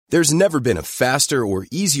There's never been a faster or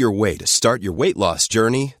easier way to start your weight loss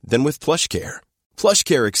journey than with PlushCare.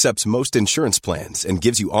 PlushCare accepts most insurance plans and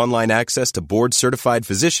gives you online access to board-certified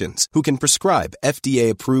physicians who can prescribe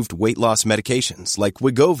FDA-approved weight loss medications like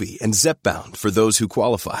Wegovy and Zepbound for those who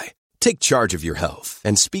qualify. Take charge of your health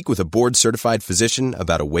and speak with a board-certified physician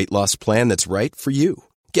about a weight loss plan that's right for you.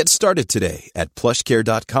 Get started today at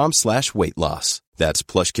plushcare.com/weight loss. That's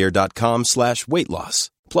plushcare.com/weight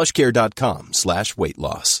loss. plushcare.com/weight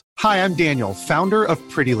loss. Hi, I'm Daniel, founder of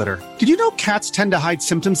Pretty Litter. Did you know cats tend to hide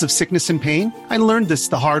symptoms of sickness and pain? I learned this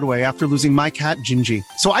the hard way after losing my cat, Gingy.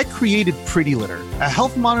 So I created Pretty Litter, a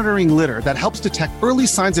health monitoring litter that helps detect early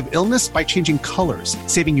signs of illness by changing colors,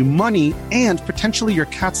 saving you money and potentially your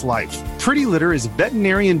cat's life. Pretty Litter is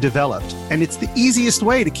veterinarian developed, and it's the easiest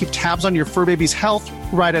way to keep tabs on your fur baby's health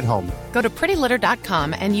right at home. Go to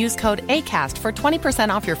prettylitter.com and use code ACAST for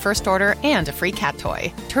 20% off your first order and a free cat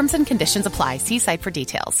toy. Terms and conditions apply. See site for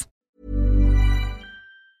details.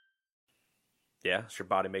 Yeah, is your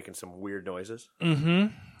body making some weird noises?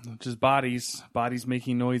 Mm-hmm. Just bodies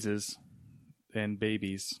making noises, and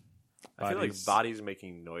babies. I feel like bodies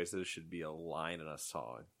making noises should be a line in a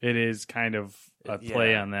song. It is kind of a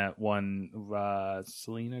play on that one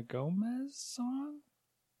Selena Gomez song.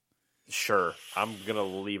 Sure, I'm gonna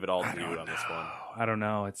leave it all to you on this one. I don't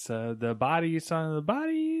know. It's the body song. The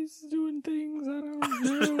body's doing things. I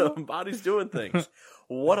don't know. Body's doing things.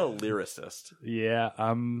 What a lyricist. Yeah,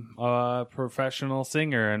 I'm a professional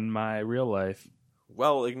singer in my real life.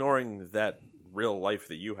 Well, ignoring that real life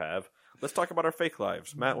that you have, let's talk about our fake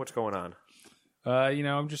lives. Matt, what's going on?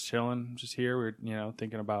 I'm just chilling. I'm just here. We're,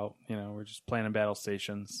 thinking about, we're just planning battle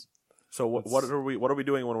stations. So what are we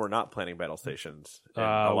doing when we're not planning battle stations? And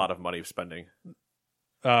a lot of money spending.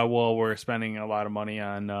 Well, we're spending a lot of money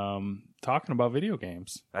on talking about video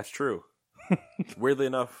games. That's true. Weirdly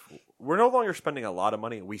enough, we're no longer spending a lot of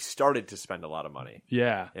money. We started to spend a lot of money.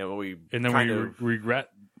 Yeah. And we regret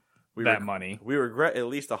that money. We regret at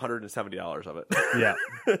least $170 of it. Yeah.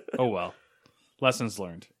 Oh, well. Lessons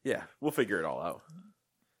learned. Yeah. We'll figure it all out.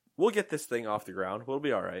 We'll get this thing off the ground. We'll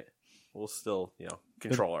be all right. We'll still,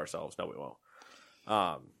 control ourselves. No, we won't.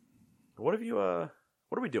 What are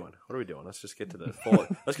we doing? Let's just get to the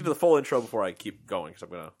full intro before I keep going, because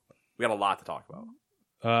we got a lot to talk about.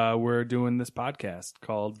 We're doing this podcast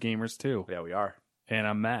called Gamers 2. Yeah, we are. And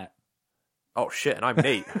I'm Matt. Oh, shit. And I'm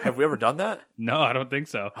Nate. Have we ever done that? No, I don't think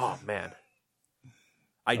so. Oh, man.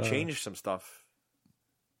 I changed some stuff.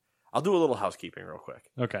 I'll do a little housekeeping real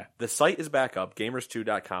quick. Okay. The site is back up.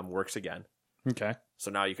 Gamers2.com works again. Okay.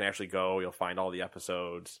 So now you can actually go. You'll find all the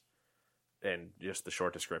episodes and just the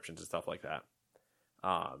short descriptions and stuff like that.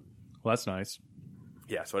 Well, that's nice.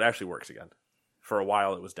 Yeah, so it actually works again. For a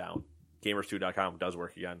while, it was down. Gamers2.com does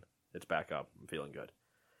work again. It's back up. I'm feeling good.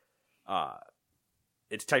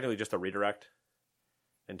 It's technically just a redirect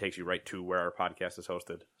and takes you right to where our podcast is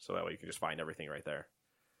hosted. So that way you can just find everything right there.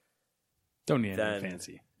 Don't need anything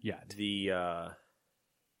fancy yet.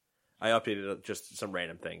 I updated just some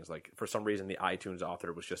random things. Like, for some reason, the iTunes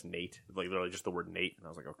author was just Nate. Like, literally just the word Nate. And I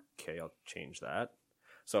was like, okay, I'll change that.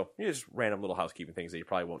 So, just random little housekeeping things that you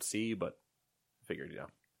probably won't see, but I figured,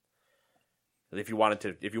 If you wanted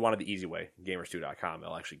the easy way, gamers2.com,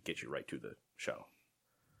 it'll actually get you right to the show.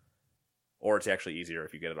 Or it's actually easier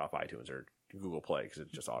if you get it off iTunes or Google Play, because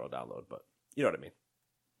it's just auto-download. But you know what I mean.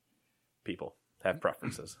 People have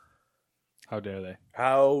preferences. How dare they?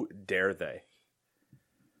 How dare they?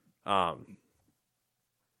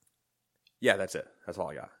 Yeah, that's it. That's all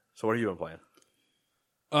I got. So what have you been playing?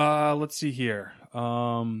 Let's see here.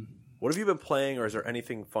 What have you been playing, or is there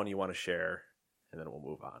anything fun you want to share? And then we'll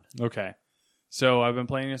move on. Okay. So I've been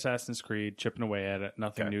playing Assassin's Creed, chipping away at it.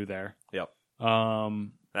 Nothing new there. Yep.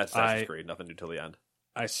 That's Assassin's Creed. Nothing new till the end.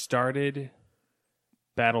 I started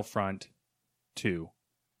Battlefront 2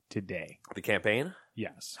 today. The campaign?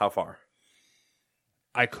 Yes. How far?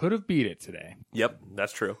 I could have beat it today. Yep,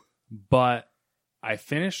 that's true. But I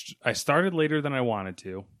started later than I wanted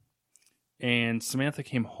to, and Samantha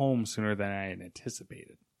came home sooner than I had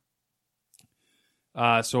anticipated.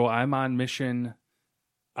 So I'm on mission.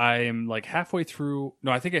 I'm like halfway through.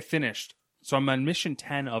 No, I think I finished. So I'm on mission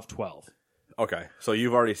 10 of 12. Okay, so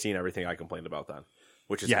you've already seen everything I complained about then,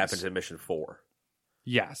 which has happened in mission 4.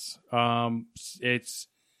 Yes. It's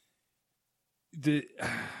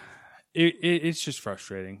just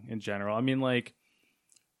frustrating in general. I mean, like,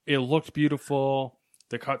 it looked beautiful.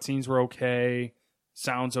 The cutscenes were okay.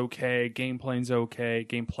 Sounds okay. Gameplay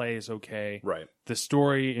is okay. Right. The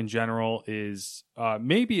story in general is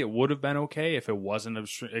maybe it would have been okay if it wasn't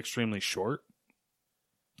extremely short.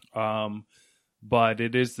 But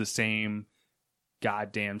it is the same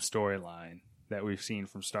goddamn storyline that we've seen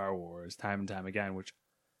from Star Wars time and time again, which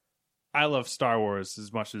I love Star Wars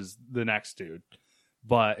as much as the next dude.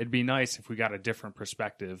 But it'd be nice if we got a different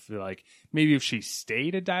perspective. Like, maybe if she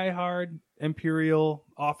stayed a diehard Imperial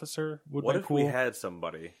officer would What be if cool. we had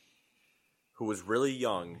somebody who was really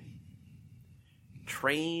young,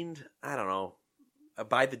 trained, I don't know,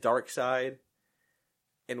 by the dark side,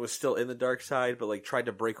 and was still in the dark side, but like tried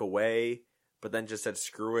to break away, but then just said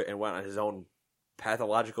screw it and went on his own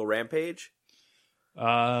pathological rampage?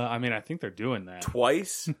 I mean, I think they're doing that.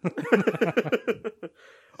 Twice?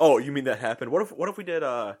 Oh, you mean that happened? What if we did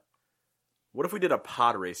a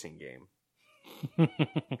pod racing game?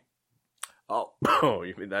 Oh,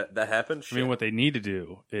 you mean that happened? I mean, what they need to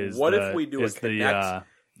do is what if we do a Connect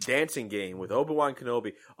dancing game with Obi-Wan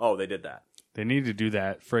Kenobi? Oh, they did that. They need to do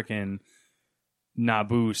that frickin'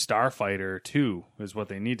 Naboo Starfighter 2 is what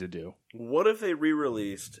they need to do. What if they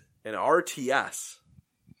re-released an RTS?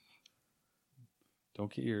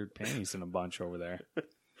 Don't get your panties in a bunch over there.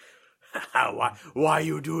 Why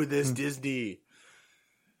you doing this, Disney?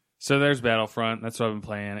 So there's Battlefront. That's what I've been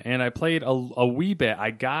playing. And I played a wee bit.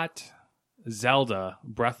 I got Zelda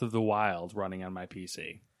Breath of the Wild running on my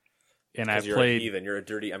PC. And I You're played... a heathen. You're a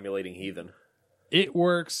dirty emulating heathen. It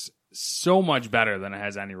works so much better than it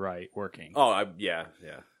has any right working. Oh, yeah.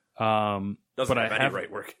 Doesn't but have I any have right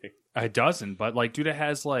working. It doesn't, but like, dude, it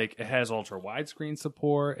has ultra widescreen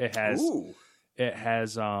support. It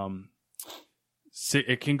has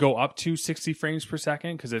it can go up to 60 frames per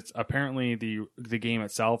second because it's apparently the game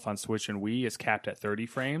itself on Switch and Wii is capped at 30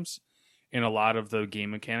 frames, and a lot of the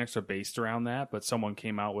game mechanics are based around that. But someone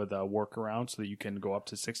came out with a workaround so that you can go up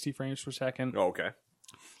to 60 frames per second. Oh, okay.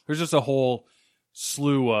 There's just a whole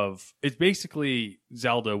slew of... It's basically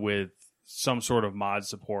Zelda with some sort of mod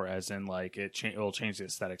support, as in like it'll change the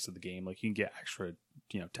aesthetics of the game. Like you can get extra,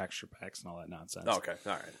 texture packs and all that nonsense. Oh, okay,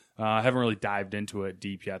 all right. I haven't really dived into it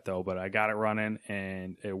deep yet though, but I got it running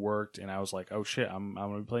and it worked, and I was like, oh shit, I'm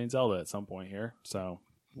gonna be playing Zelda at some point here. So,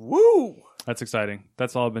 woo! That's exciting.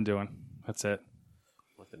 That's all I've been doing. That's it.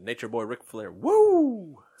 With the Nature Boy Ric Flair,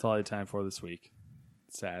 woo! That's all I had time for this week.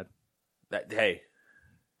 It's sad.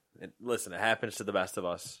 Listen, it happens to the best of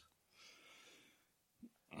us.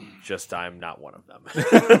 Just I'm not one of them.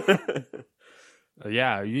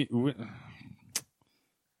 Yeah, you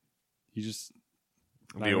just...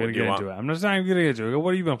 I'm not going to get into it. I'm just not even going to get into it.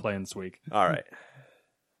 What have you been playing this week? All right.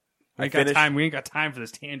 We ain't got time for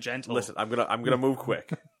this tangential. Listen, I'm gonna move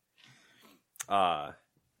quick.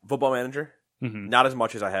 Football Manager, Mm-hmm. not as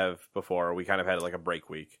much as I have before. We kind of had like a break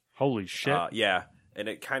week. Holy shit! Yeah, and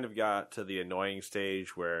it kind of got to the annoying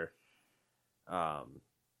stage where,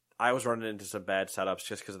 I was running into some bad setups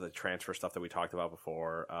just because of the transfer stuff that we talked about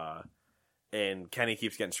before. And Kenny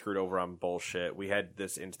keeps getting screwed over on bullshit. We had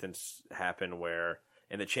this instance happen where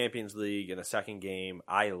in the Champions League in the second game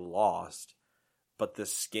I lost, but the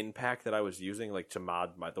skin pack that I was using, like to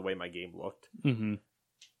mod the way my game looked, mm-hmm.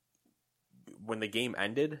 when the game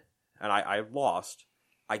ended and I lost,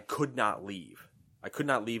 I could not leave. I could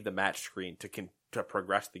not leave the match screen to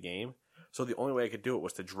progress the game. So the only way I could do it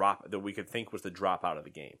was to drop out of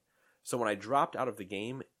the game. So when I dropped out of the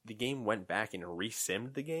game went back and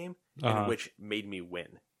resimmed the game, which made me win.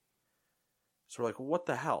 So we're like, what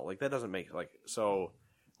the hell? Like that doesn't make so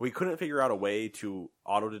we couldn't figure out a way to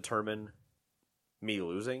auto determine me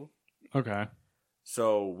losing. Okay.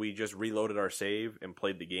 So we just reloaded our save and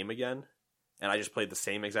played the game again. And I just played the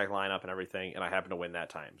same exact lineup and everything, and I happened to win that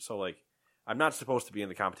time. So like I'm not supposed to be in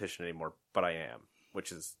the competition anymore, but I am,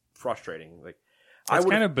 which is frustrating. Like it's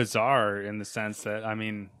kind of bizarre in the sense that, I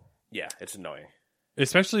mean, yeah, it's annoying.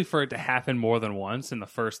 Especially for it to happen more than once in the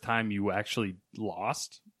first time you actually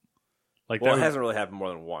lost. Like, well, it hasn't really happened more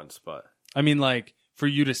than once, but I mean, like, for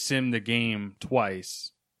you to sim the game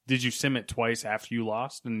twice, did you sim it twice after you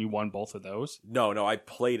lost and you won both of those? No, I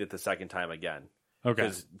played it the second time again. Okay.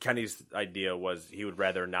 Because Kenny's idea was he would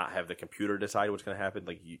rather not have the computer decide what's going to happen.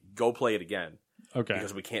 Like, you go play it again. Okay.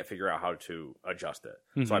 Because we can't figure out how to adjust it.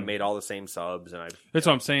 Mm-hmm. So I made all the same subs, and That's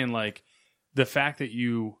what I'm saying. Like, the fact that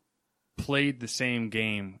you played the same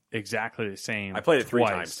game exactly the same. I played it twice.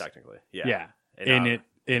 3 times technically. Yeah. Yeah.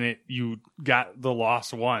 And you got the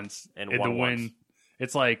loss once and the won win. Once.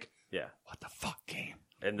 It's like, yeah, what the fuck game?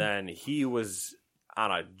 And then he was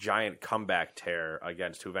on a giant comeback tear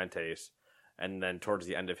against Juventus, and then towards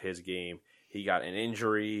the end of his game, he got an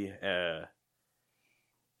injury.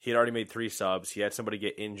 He had already made 3 subs. He had somebody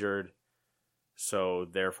get injured, so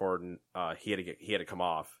therefore he had to come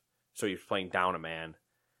off. So he was playing down a man,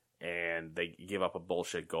 and they give up a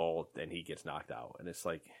bullshit goal, and he gets knocked out. And it's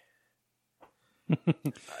like, I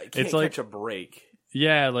can't catch a break.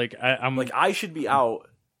 Yeah, like I'm like I should be out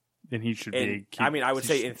And he should And, be. I would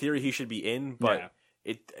say in theory he should be in, but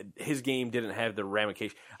his game didn't have the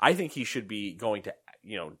ramification. I think he should be going to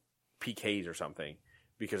PKs or something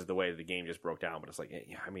because of the way the game just broke down. But it's like,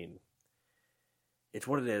 I mean, it's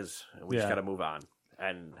what it is. We just got to move on.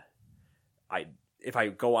 And if I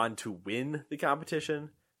go on to win the competition,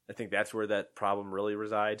 I think that's where that problem really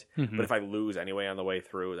resides. Mm-hmm. But if I lose anyway on the way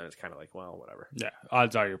through, then it's kind of like, well, whatever. Yeah,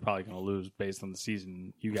 odds are you're probably going to lose based on the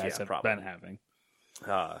season you guys have been having.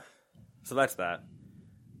 So that's that.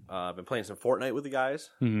 I've been playing some Fortnite with the guys.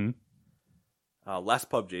 Mm-hmm. Less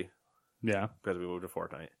PUBG. Yeah. Because we moved to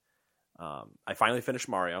Fortnite. I finally finished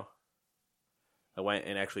Mario. I went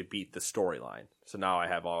and actually beat the storyline. So now I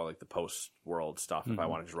have all like the post-world stuff if I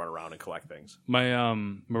want to just run around and collect things. My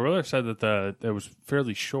brother said that it was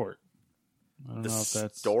fairly short. I don't know if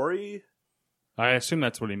that's... story? I assume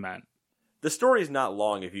that's what he meant. The story is not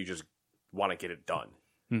long if you just want to get it done.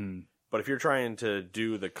 Mm-hmm. But if you're trying to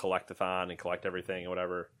do the collectathon and collect everything or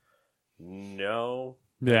whatever, no.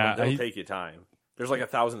 Yeah. It'll take you time. There's like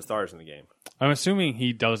 1,000 stars in the game. I'm assuming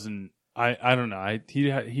he doesn't... I don't know.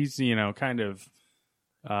 He's, kind of...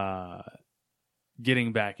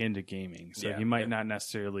 getting back into gaming, so he might not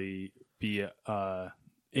necessarily be into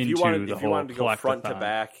if you wanted to go front to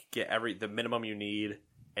back, get the minimum you need,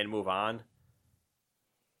 and move on.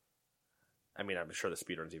 I mean, I'm sure the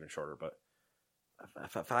speedrun's even shorter, but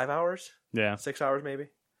 5 hours, 6 hours maybe.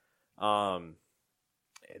 And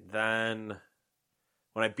then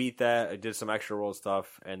when I beat that, I did some extra world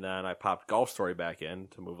stuff, and then I popped Golf Story back in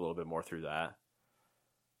to move a little bit more through that.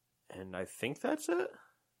 And I think that's it.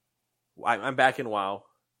 I'm back in WoW,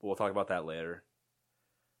 but we'll talk about that later.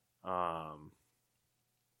 I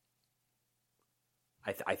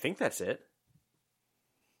think that's it.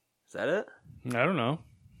 Is that it? I don't know.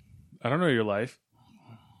 I don't know your life.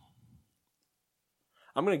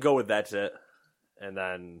 I'm going to go with that's it. And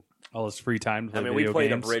then... all this free time to play we played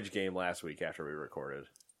games. a bridge game last week after we recorded.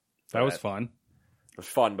 That was fun. It was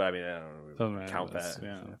fun, but I don't know. Count that.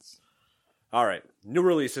 Yeah. All right. New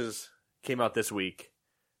releases came out this week.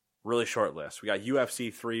 Really short list. We got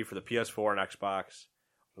UFC 3 for the PS4 and Xbox.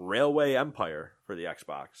 Railway Empire for the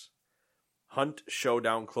Xbox. Hunt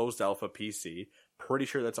Showdown Closed Alpha PC. Pretty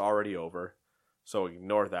sure that's already over. So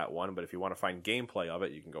ignore that one. But if you want to find gameplay of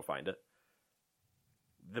it, you can go find it.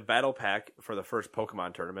 The Battle Pack for the first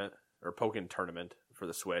Pokemon tournament, or Pokken tournament for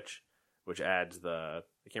the Switch, which adds I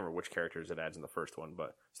can't remember which characters it adds in the first one,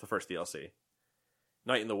 but it's the first DLC.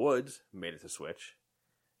 Night in the Woods made it to Switch.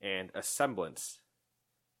 And A Semblance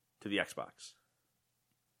to the Xbox.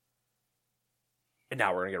 And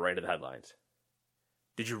now we're going to get right into the headlines.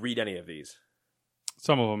 Did you read any of these?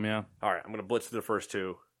 Some of them, yeah. All right, I'm going to blitz through the first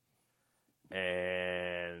two,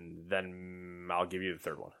 and then I'll give you the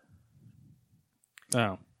third one.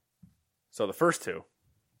 Oh. So the first two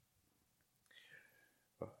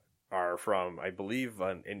are from, I believe,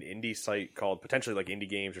 an indie site called potentially like Indie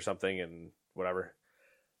Games or something and whatever.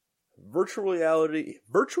 Virtual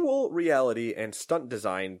reality and stunt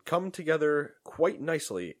design come together quite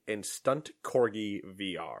nicely in Stunt Corgi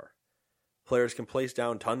VR. Players can place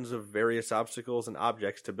down tons of various obstacles and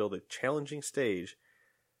objects to build a challenging stage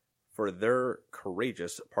for their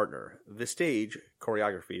courageous partner. The stage,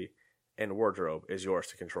 choreography, and wardrobe is yours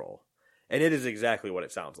to control. And it is exactly what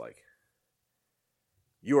it sounds like.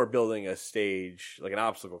 You are building a stage, like an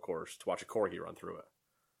obstacle course, to watch a corgi run through it.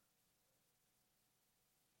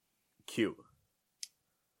 Cute.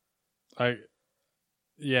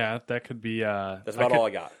 That could be. That's about all I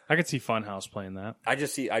got. I could see Funhouse playing that. I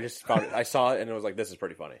just found it. I saw it and it was like, this is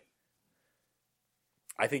pretty funny.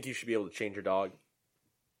 I think you should be able to change your dog.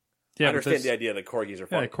 Yeah, I understand the idea that corgis are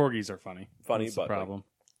funny. Yeah, corgis are funny. That's but the problem. Like,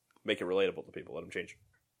 make it relatable to people. Let them change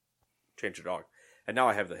your dog. And now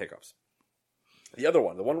I have the hiccups. The other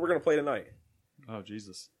one, the one we're going to play tonight. Oh,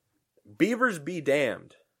 Jesus. Beavers Be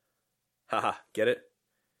Damned. Haha, get it?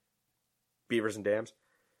 Beavers and Dams.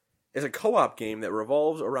 Is a co-op game that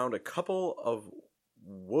revolves around a couple of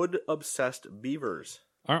wood-obsessed beavers.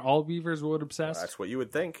 Aren't all beavers wood-obsessed? That's what you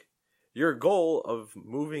would think. Your goal of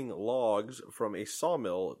moving logs from a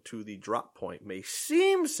sawmill to the drop point may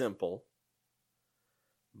seem simple,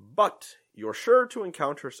 but you're sure to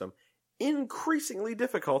encounter some increasingly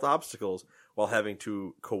difficult obstacles while having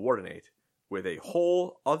to coordinate with a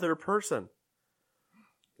whole other person.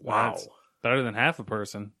 Wow. That's better than half a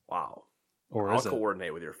person. Wow. Or I'll is it?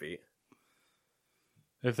 coordinate with your feet.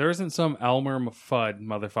 If there isn't some Elmer Fudd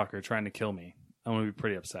motherfucker trying to kill me, I'm going to be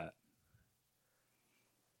pretty upset.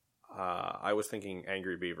 I was thinking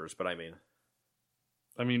angry beavers, but I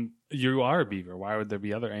mean, you are a beaver. Why would there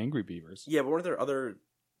be other angry beavers? Yeah, but weren't there other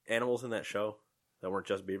animals in that show that weren't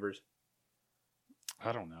just beavers?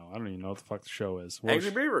 I don't know. I don't even know what the fuck the show is.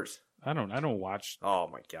 Angry Beavers. I don't watch Oh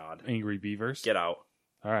my god. Angry Beavers. Get out.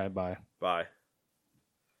 All right, bye. Bye.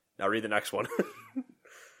 Now read the next one.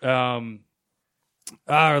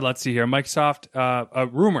 Let's see here.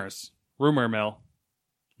 Microsoft rumors. Rumor mill.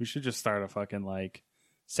 We should just start a fucking like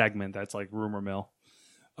segment that's like rumor mill.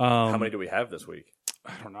 How many do we have this week?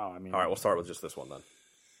 I don't know. I mean, all right, we'll start with just this one then.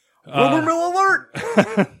 Rumor mill alert!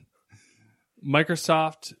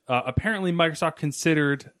 Microsoft. Apparently, Microsoft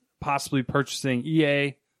considered possibly purchasing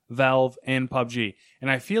EA, Valve, and PUBG,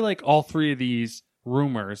 and I feel like all three of these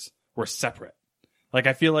rumors were separate. Like,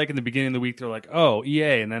 I feel like in the beginning of the week, they're like, oh,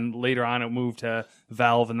 EA. And then later on, it moved to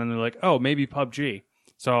Valve. And then they're like, oh, maybe PUBG.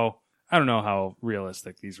 So I don't know how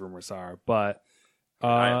realistic these rumors are. But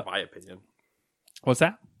I have my opinion. What's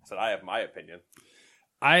that? I said I have my opinion.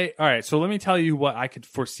 All right. So let me tell you what I could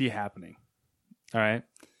foresee happening. All right.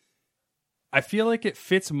 I feel like it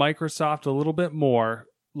fits Microsoft a little bit more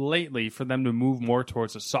lately for them to move more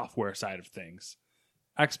towards the software side of things.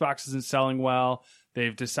 Xbox isn't selling well.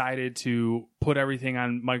 They've decided to put everything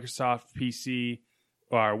on Microsoft PC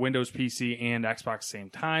or Windows PC and Xbox at the same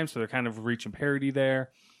time, so they're kind of reaching parity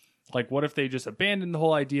there. Like, what if they just abandoned the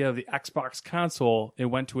whole idea of the Xbox console and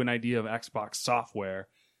went to an idea of Xbox software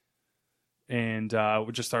and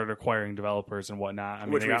just started acquiring developers and whatnot? I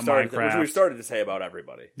mean, they got Minecraft. Which we've started to say about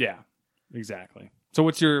everybody. Yeah, exactly. So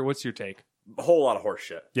what's your take? A whole lot of horse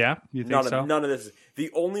shit. Yeah? You think so? None of this.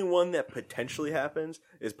 The only one that potentially happens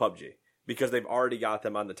is PUBG. Because they've already got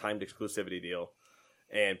them on the timed exclusivity deal,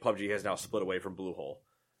 and PUBG has now split away from Bluehole.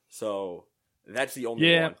 So that's the only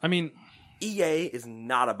one. Yeah, I mean, EA is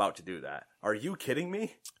not about to do that. Are you kidding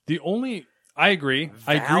me? I agree. Valve?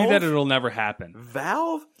 I agree that it'll never happen.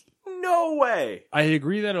 Valve? No way. I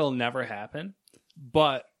agree that it'll never happen.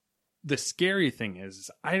 But the scary thing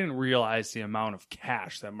is I didn't realize the amount of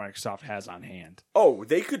cash that Microsoft has on hand. Oh,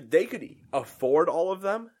 they could afford all of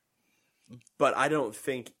them, but I don't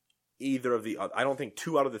think I don't think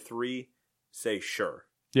 2 out of the 3 say sure.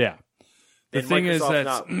 Yeah. The thing is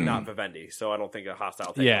that not Vivendi, so I don't think a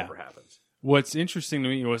hostile takeover happens. What's interesting to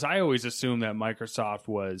me was I always assumed that Microsoft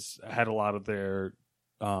had a lot of their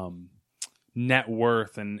net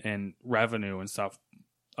worth and revenue and stuff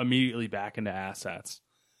immediately back into assets.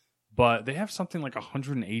 But they have something like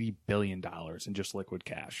 $180 billion in just liquid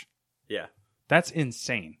cash. Yeah. That's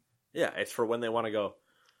insane. Yeah, it's for when they want to go,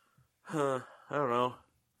 I don't know.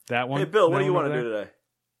 That one? Hey, Bill, what do you want to do today?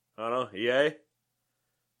 I don't know. EA?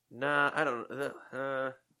 Nah, I don't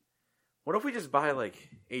know. What if we just buy, like,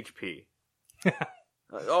 HP?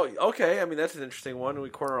 Okay. I mean, that's an interesting one. We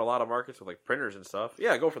corner a lot of markets with, like, printers and stuff.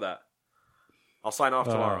 Yeah, go for that. I'll sign off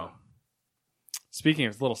tomorrow. Speaking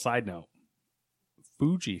of, little side note,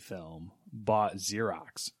 Fujifilm bought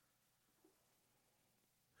Xerox.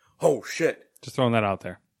 Oh, shit. Just throwing that out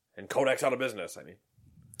there. And Kodak's out of business, I mean.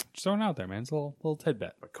 Just throwing it out there, man. It's a little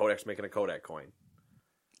tidbit. But Kodak's making a Kodak coin.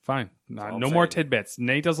 Fine. No more tidbits.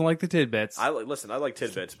 Nate doesn't like the tidbits. I like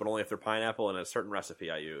tidbits, but only if they're pineapple and a certain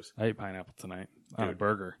recipe I use. I ate pineapple tonight on a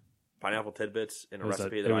burger. Pineapple tidbits in a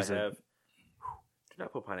recipe that I have. Do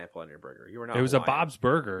not put pineapple on your burger. You were not. It was Hawaiian. A Bob's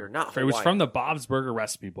Burger. You're not. Hawaiian. It was from the Bob's Burger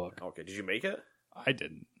recipe book. Okay. Did you make it? I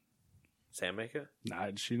didn't. Sam make it? Nah,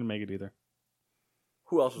 she didn't make it either.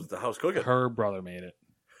 Who else was at the house cooking? Her brother made it.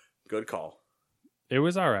 Good call. It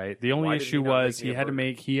was all right. The only issue was he had to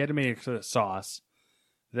make a sauce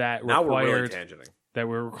that required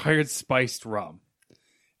spiced rum,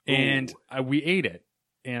 and we ate it.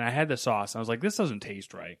 And I had the sauce. And I was like, this doesn't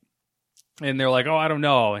taste right. And they're like, oh, I don't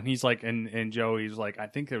know. And he's like, and Joey's like, I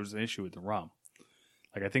think there was an issue with the rum.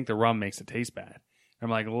 Like, I think the rum makes it taste bad. I'm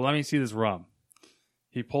like, well, let me see this rum.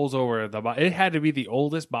 He pulls over it had to be the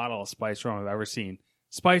oldest bottle of spiced rum I've ever seen.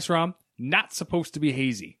 Spice rum, not supposed to be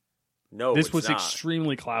hazy. No, this was not.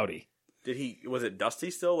 Extremely cloudy. Was it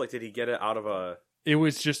dusty still? Like, did he get it out of a... It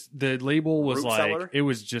was just, the label was like, cellar? it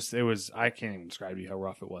was, I can't even describe to you how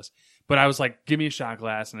rough it was. But I was like, give me a shot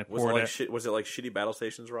glass, and I poured it. Was it like shitty battle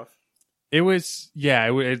stations rough? It was,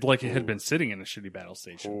 yeah, it had been sitting in a shitty battle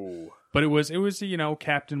station. Ooh. But it was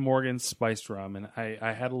Captain Morgan's spiced rum, and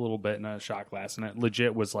I had a little bit in a shot glass, and it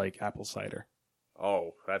legit was like apple cider.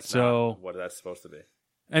 Oh, that's not what that's supposed to be.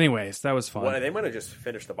 Anyways, that was fun. Well, they might have just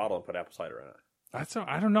finished the bottle and put apple cider in it.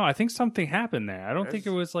 I don't know. I think something happened there. I don't think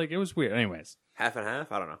it was weird. Anyways. Half and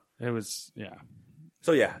half? I don't know. It was, yeah.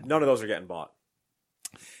 So, yeah, none of those are getting bought.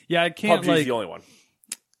 Yeah, I can't, PUBG's the only one.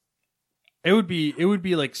 It would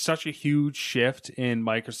be like such a huge shift in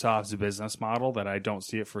Microsoft's business model that I don't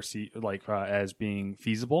see it as being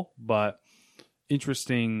feasible, but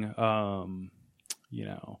interesting, I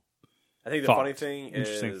think the funny thing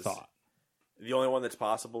interesting thought The only one that's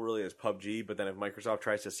possible really is PUBG, but then if Microsoft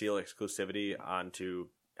tries to seal exclusivity onto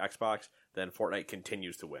Xbox, then Fortnite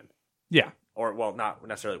continues to win. Yeah. Or, well, not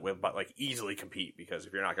necessarily win, but like easily compete, because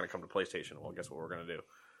if you're not going to come to PlayStation, well, guess what we're going to do?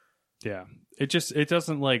 Yeah. It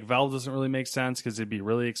doesn't, like, Valve doesn't really make sense because it'd be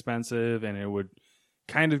really expensive and it would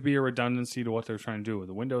kind of be a redundancy to what they're trying to do with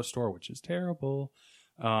the Windows Store, which is terrible.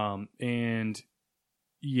 And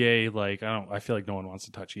EA, like, I feel like no one wants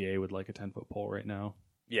to touch EA with like a 10-foot pole right now.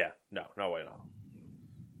 Yeah, no way, no.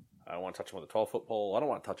 I don't want to touch them with a 12-foot pole. I don't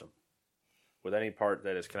want to touch them with any part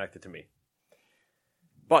that is connected to me.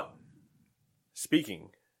 But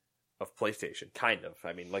speaking of PlayStation, kind of.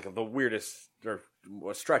 I mean, like the weirdest or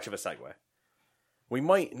a stretch of a segue. We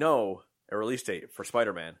might know a release date for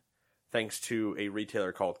Spider-Man thanks to a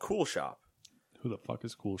retailer called Cool Shop. Who the fuck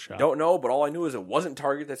is Cool Shop? Don't know, but all I knew is it wasn't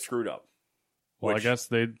Target that screwed up. Well, I guess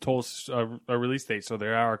they told us a release date, so they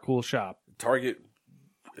are a Cool Shop. Target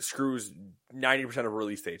screws 90% of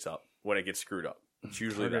release dates up when it gets screwed up. It's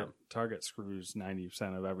usually them. Target screws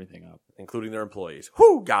 90% of everything up. Including their employees.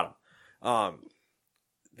 Whoo! Got them.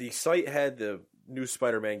 The site had the new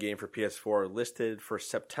Spider-Man game for PS4 listed for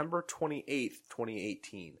September 28th,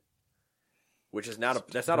 2018. Which is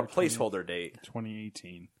that's not a placeholder date.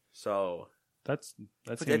 2018. So that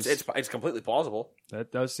seems, it's completely plausible.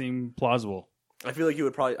 That does seem plausible. I feel like you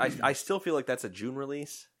would probably I still feel like that's a June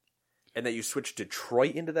release. And that you switch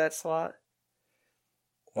Detroit into that slot.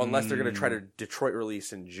 Unless they're going to try to Detroit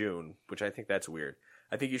release in June, which I think that's weird.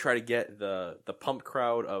 I think you try to get the pump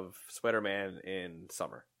crowd of Spider-Man in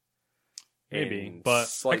summer. Maybe, and but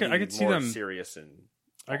I could see them serious and.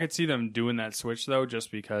 I could see them doing that switch though,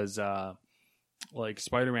 just because like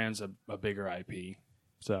Spider-Man's a bigger IP,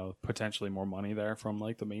 so potentially more money there from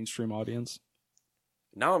like the mainstream audience.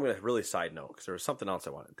 Now I'm going to really side note because there was something else I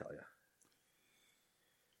wanted to tell you.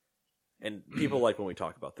 And people like when we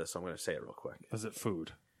talk about this, so I'm going to say it real quick. Is it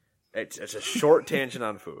food? It's a short tangent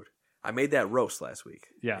on food. I made that roast last week.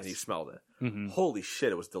 Yes. And you smelled it. Mm-hmm. Holy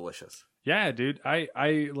shit, it was delicious. Yeah, dude. I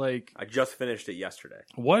just finished it yesterday.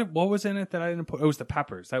 What was in it that I didn't put? It was the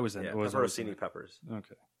peppers. That was in it. Pepperoncini peppers.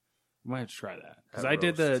 Okay. I might have to try that. Because That I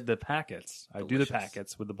did roast. the packets. I do the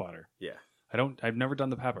packets with the butter. Yeah. I've never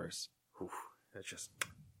done the peppers. Oof, that's just I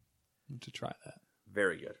have to try that.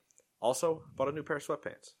 very good. Also, bought a new pair of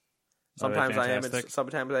sweatpants. Are they Sometimes I am in fantastic?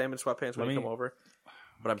 sweatpants when you come over.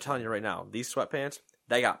 But I'm telling you right now, these sweatpants,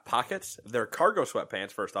 they got pockets. They're cargo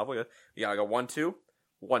sweatpants, first off. Look at you got like a 1, 2,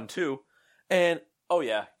 1, 2. And, oh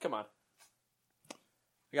yeah, come on.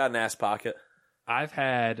 I got an ass pocket. I've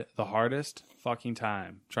had the hardest fucking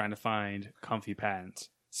time trying to find comfy pants.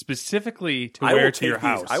 Specifically to wear to your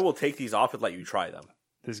house. I will take these off and let you try them.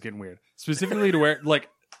 This is getting weird. Specifically to wear, like,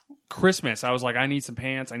 Christmas, I was like, I need some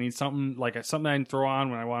pants. I need something like something I can throw on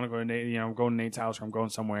when I want to go to Nate, go to Nate's house or I'm going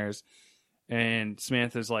somewheres. And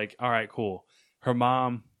Samantha's like, all right, cool. Her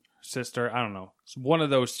mom, sister, I don't know. One of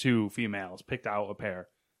those two females picked out a pair,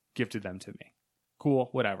 gifted them to me. Cool,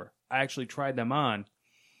 whatever. I actually tried them on.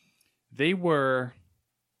 They were.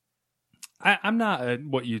 I'm not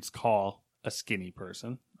what you'd call a skinny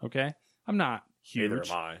person. Okay, I'm not huge.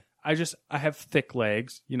 Neither am I have thick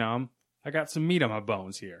legs. I got some meat on my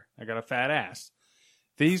bones here. I got a fat ass.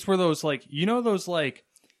 These were those those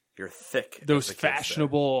You're thick. Those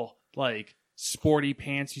fashionable sporty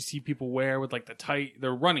pants you see people wear with like the tight.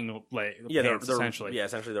 They're running pants essentially. Yeah,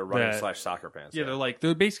 essentially they're running / soccer pants. Yeah,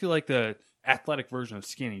 they're basically like the athletic version of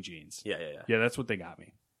skinny jeans. Yeah. Yeah, that's what they got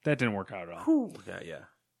me. That didn't work out at all. Whew. Yeah.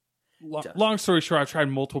 Long story short, I tried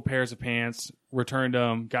multiple pairs of pants, returned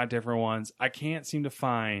them, got different ones. I can't seem to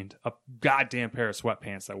find a goddamn pair of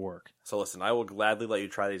sweatpants that work. So listen, I will gladly let you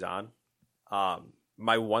try these on.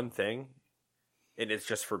 My one thing, and it's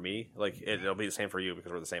just for me, it'll be the same for you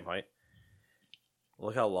because we're the same height.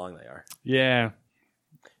 Look how long they are. Yeah.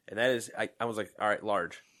 And that is, I was like, all right,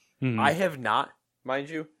 large. Mm-hmm. I have not, mind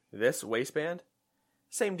you, this waistband,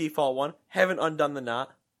 same default one, haven't undone the knot.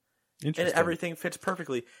 And everything fits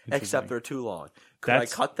perfectly, except they're too long. Could I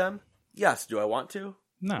cut them? Yes. Do I want to?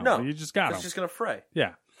 No. You just got them. It's just going to fray.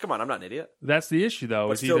 Yeah. Come on, I'm not an idiot. That's the issue, though.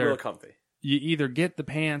 But still real comfy. You either get the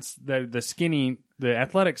pants, the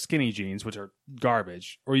athletic skinny jeans, which are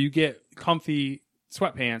garbage, or you get comfy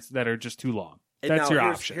sweatpants that are just too long. That's your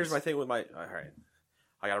option. Here's my thing with my... All right.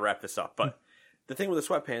 I got to wrap this up. But the thing with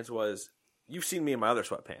the sweatpants was, you've seen me in my other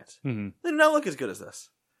sweatpants. Mm-hmm. They do not look as good as this.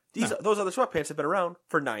 Those other sweatpants have been around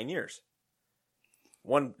for 9 years.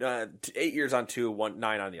 8 years on 2,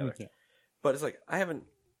 9 on the other. Yeah. But it's like, I haven't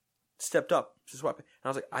stepped up to sweatpants. And I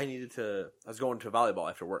was like, I was going to volleyball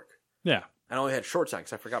after work. Yeah. And I only had shorts on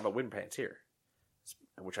because I forgot my wind pants here.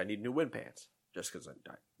 Which I need new wind pants. Just because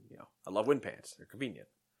I love wind pants. They're convenient.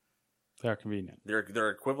 They're convenient. They're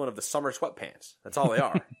equivalent of the summer sweatpants. That's all they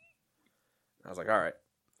are. I was like, all right,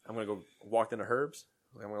 I'm going to go walk into Herb's.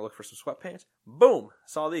 I'm going to look for some sweatpants. Boom!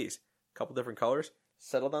 Saw these. A couple different colors.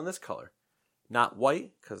 Settled on this color. Not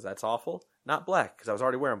white, because that's awful. Not black, because I was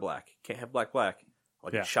already wearing black. Can't have black.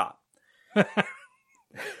 I'll get shot.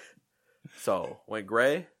 So, went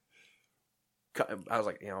gray. I was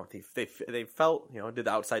like, they felt, did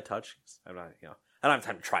the outside touch. I'm not, I don't have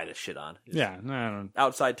time to try this shit on. No, I don't.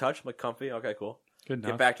 Outside touch. I'm like, comfy. Okay, cool. Good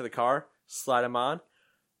enough. Get back to the car. Slide them on.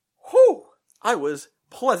 Whew! I was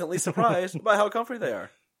pleasantly surprised by how comfy they are.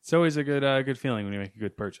 It's always a good feeling when you make a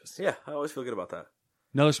good purchase. Yeah, I always feel good about that.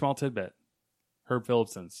 Another small tidbit. Herb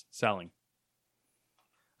Phillipson's selling.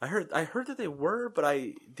 I heard that they were, but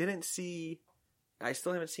I didn't see. I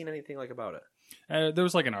still haven't seen anything about it. There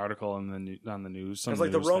was an article on the news. It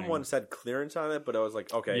was the Rome one said clearance on it, but I was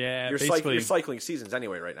like, okay, yeah, you're cycling seasons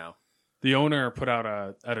anyway right now. The owner put out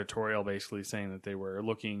a editorial basically saying that they were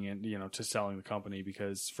looking at, to selling the company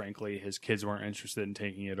because, frankly, his kids weren't interested in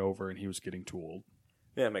taking it over and he was getting too old.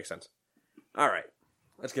 Yeah, it makes sense. All right,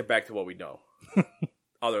 let's get back to what we know.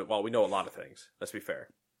 We know a lot of things. Let's be fair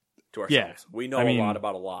to ourselves. Yeah, we know a lot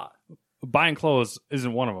about a lot. Buying clothes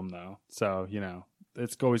isn't one of them, though. So,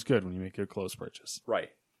 it's always good when you make a clothes purchase. Right.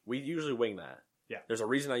 We usually wing that. Yeah. There's a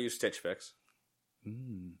reason I use Stitch Fix.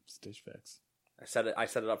 Stitch Fix. I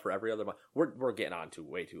set it up for every other month. We're getting on to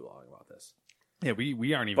way too long about this. Yeah,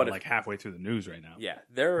 we aren't even halfway through the news right now. Yeah.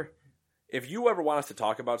 If you ever want us to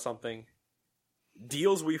talk about something,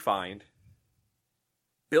 deals we find,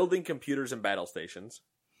 building computers and battle stations,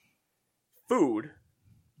 food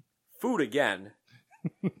again,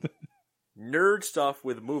 nerd stuff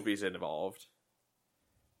with movies involved,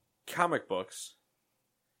 comic books,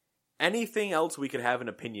 anything else we could have an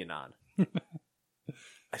opinion on.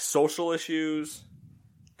 Social issues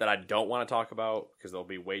that I don't want to talk about because they'll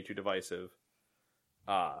be way too divisive.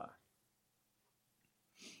 I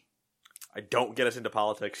don't get us into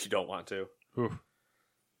politics. You don't want to. Oof.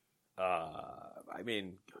 I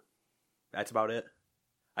mean, that's about it.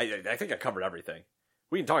 I think I covered everything.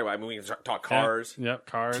 We can talk about. We can talk cars. Yep,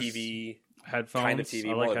 cars. TV. Headphones. Kind of TV.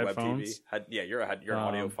 I more like headphones. headphones. You're an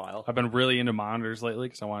audiophile. I've been really into monitors lately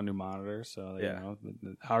because I want a new monitor. So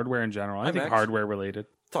the hardware in general. I think hardware related.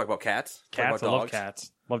 Talk about cats. Cats. Talk about I dogs. love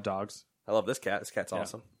cats. Love dogs. I love this cat. This cat's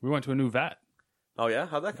awesome. We went to a new vet. Oh yeah,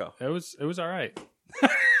 how'd that go? It was all right. All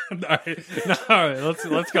right.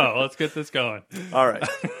 Let's go. Let's get this going. All right.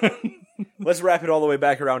 Let's wrap it all the way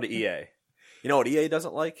back around to EA. You know what EA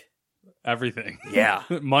doesn't like? Everything. Yeah.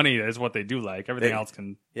 Money is what they do like. Everything else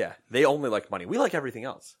can. Yeah. They only like money. We like everything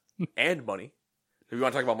else. And money. If you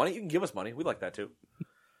want to talk about money, you can give us money. We like that too.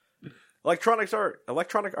 Electronic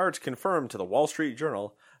Arts confirmed to the Wall Street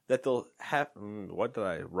Journal that they'll have. What did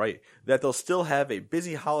I write? That they'll still have a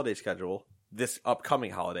busy holiday schedule. This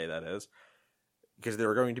upcoming holiday, that is. Because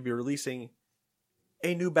they're going to be releasing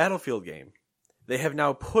a new Battlefield game. They have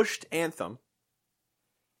now pushed Anthem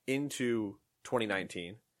into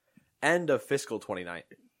 2019. End of fiscal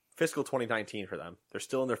 2019 for them. They're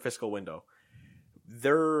still in their fiscal window.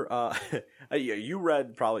 They're you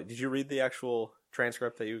read probably. Did you read the actual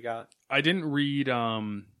transcript that you got? I didn't read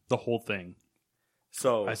the whole thing.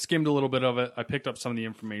 So I skimmed a little bit of it. I picked up some of the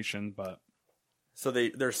information, but so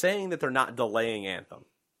they're saying that they're not delaying Anthem.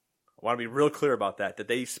 I want to be real clear about that. That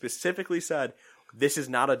they specifically said this is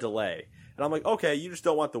not a delay. And I'm like, okay, you just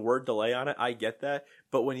don't want the word delay on it. I get that.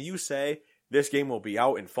 But when you say this game will be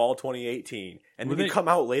out in fall 2018, and then you come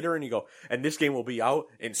out later and you go, and this game will be out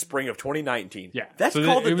in spring of 2019. Yeah, that's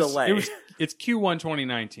called a delay. It's Q1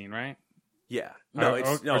 2019, right? Yeah,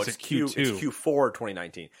 it's Q2. It's Q4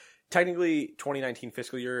 2019. Technically, 2019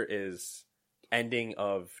 fiscal year is ends in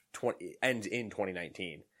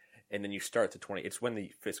 2019, and then you start the 20. It's when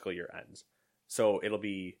the fiscal year ends, so it'll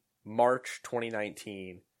be March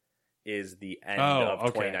 2019 is the end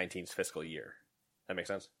of 2019's fiscal year. That makes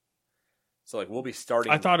sense. So we'll be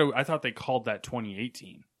starting. I thought they called that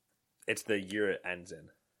 2018. It's the year it ends in.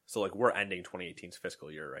 So we're ending 2018's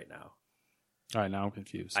fiscal year right now. All right, now I'm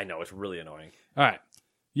confused. I know, it's really annoying. All right.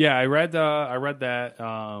 Yeah, I read that,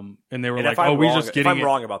 and they were like, if I'm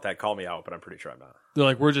wrong about that, call me out, but I'm pretty sure I'm not. They're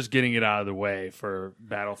like, we're just getting it out of the way for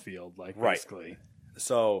Battlefield, basically. Right.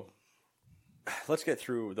 So let's get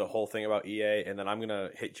through the whole thing about EA, and then I'm going to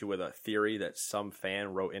hit you with a theory that some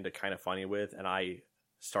fan wrote into Kind of Funny with, and I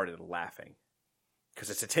started laughing. Because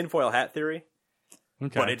it's a tinfoil hat theory,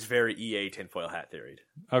 but it's very EA tinfoil hat theory.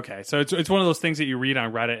 Okay, so it's one of those things that you read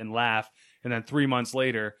on Reddit and laugh, and then 3 months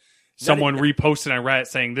later, someone reposted on Reddit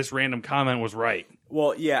saying this random comment was right.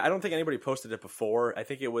 Well, yeah, I don't think anybody posted it before. I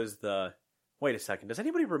think it was wait a second, does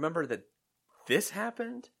anybody remember that this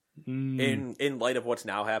happened? in light of what's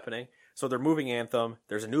now happening. So they're moving Anthem.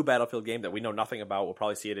 There's a new Battlefield game that we know nothing about. We'll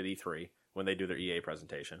probably see it at E3 when they do their EA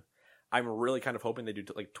presentation. I'm really kind of hoping they do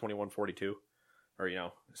like 2142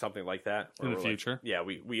 or, something like that. In the future.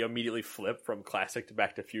 We immediately flip from classic to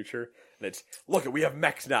Back to Future. And it's, look, we have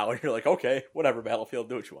mechs now. And you're like, okay, whatever, Battlefield,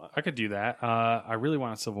 do what you want. I could do that. I really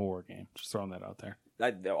want a Civil War game. Just throwing that out there.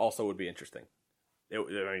 That also would be interesting. It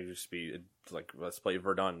would just be like, let's play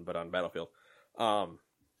Verdun, but on Battlefield.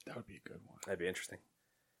 That would be a good one. That'd be interesting.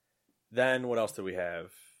 Then what else do we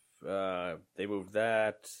have? They moved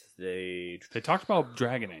that. They talked about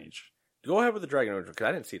Dragon Age. Go ahead with the Dragon Age, because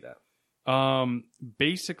I didn't see that.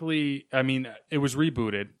 Basically, I mean, it was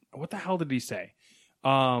rebooted. What the hell did he say?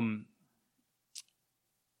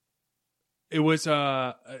 It was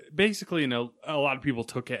basically, a lot of people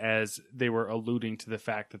took it as they were alluding to the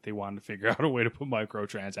fact that they wanted to figure out a way to put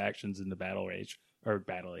microtransactions into Battle Age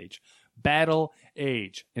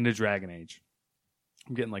into Dragon Age.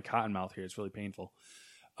 I'm getting like cotton mouth here. It's really painful.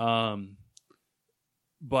 But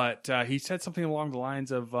he said something along the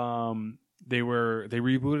lines of they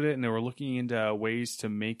rebooted it and they were looking into ways to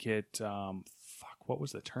make it what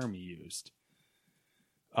was the term he used?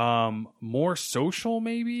 More social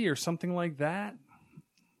maybe, or something like that.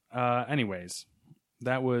 Anyways,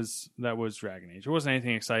 that was Dragon Age. It wasn't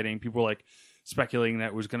anything exciting. People were like speculating that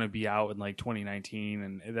it was going to be out in like 2019,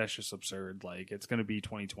 and that's just absurd. Like, it's going to be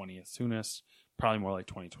 2020 at soonest, probably more like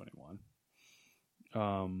 2021.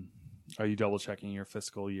 Are you double checking your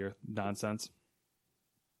fiscal year nonsense?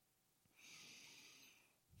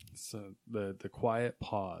 So the quiet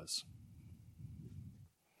pause.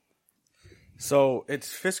 So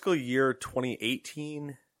it's fiscal year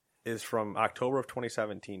 2018 is from October of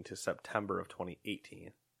 2017 to September of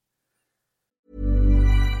 2018.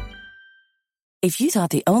 If you thought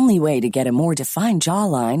the only way to get a more defined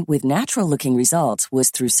jawline with natural-looking results was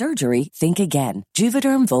through surgery, think again.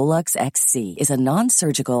 Juvederm Volux XC is a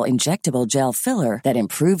non-surgical injectable gel filler that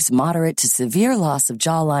improves moderate to severe loss of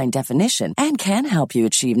jawline definition and can help you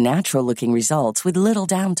achieve natural-looking results with little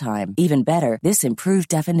downtime. Even better, this improved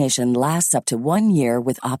definition lasts up to 1 year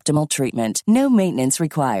with optimal treatment. No maintenance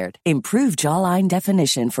required. Improve jawline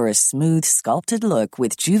definition for a smooth, sculpted look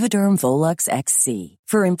with Juvederm Volux XC.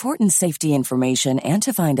 For important safety information and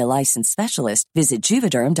to find a licensed specialist, visit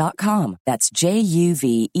Juvederm.com. That's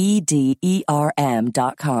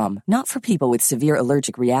JUVEDERM.com. Not for people with severe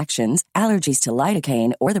allergic reactions, allergies to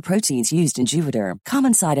lidocaine, or the proteins used in Juvederm.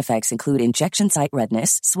 Common side effects include injection site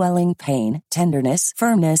redness, swelling, pain, tenderness,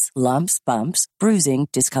 firmness, lumps, bumps, bruising,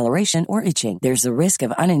 discoloration, or itching. There's a risk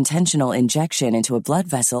of unintentional injection into a blood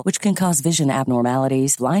vessel, which can cause vision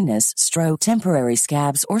abnormalities, blindness, stroke, temporary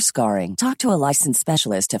scabs, or scarring. Talk to a licensed specialist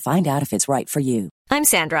to find out if it's right for you. I'm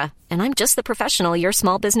Sandra, and I'm just the professional your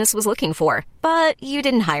small business was looking for. But you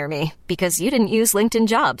didn't hire me because you didn't use LinkedIn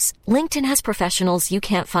Jobs. LinkedIn has professionals you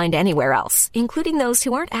can't find anywhere else, including those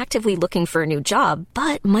who aren't actively looking for a new job,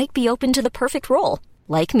 but might be open to the perfect role,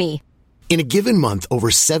 like me. In a given month, over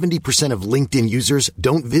 70% of LinkedIn users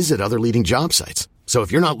don't visit other leading job sites. So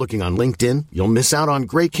if you're not looking on LinkedIn, you'll miss out on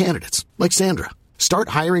great candidates like Sandra. Start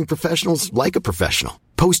hiring professionals like a professional.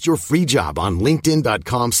 Post your free job on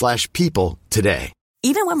linkedin.com/people today.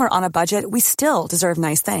 Even when we're on a budget, we still deserve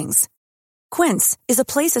nice things. Quince is a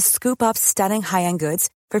place to scoop up stunning high-end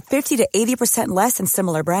goods for 50 to 80% less than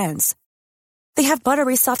similar brands. They have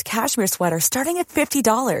buttery soft cashmere sweaters starting at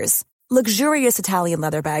 $50, luxurious Italian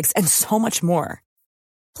leather bags, and so much more.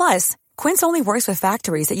 Plus, Quince only works with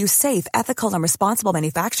factories that use safe, ethical, and responsible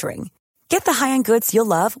manufacturing. Get the high-end goods you'll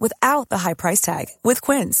love without the high price tag with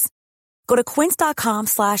Quince. Go to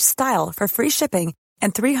quince.com/style for free shipping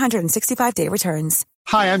and 365-day returns.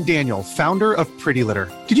 Hi, I'm Daniel, founder of Pretty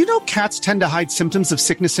Litter. Did you know cats tend to hide symptoms of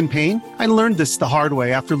sickness and pain? I learned this the hard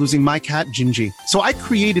way after losing my cat, Gingy. So I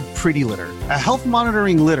created Pretty Litter, a health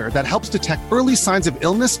monitoring litter that helps detect early signs of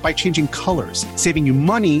illness by changing colors, saving you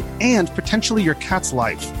money and potentially your cat's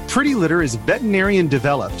life. Pretty Litter is veterinarian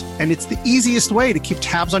developed, and it's the easiest way to keep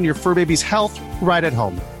tabs on your fur baby's health right at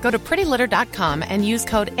home. Go to prettylitter.com and use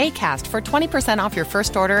code ACAST for 20% off your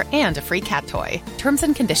first order and a free cat toy. Terms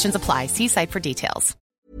and conditions apply. See site for details.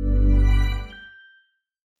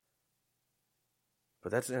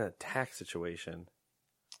 But that's in a tax situation.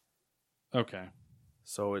 Okay.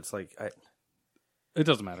 So it's like... It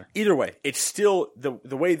doesn't matter. Either way, it's still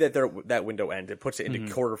the way that that window ends. It puts it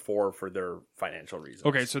into quarter four for their financial reasons.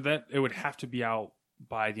 Okay, so that it would have to be out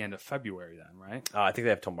by the end of February then, right? I think they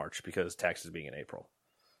have till March because taxes being in April.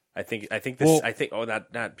 I think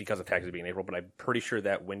not because of taxes being in April, but I'm pretty sure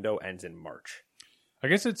that window ends in March. I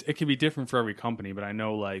guess it can be different for every company, but I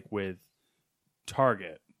know like with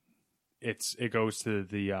Target, it goes to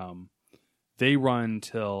the they run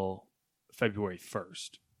till February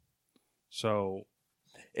 1st. So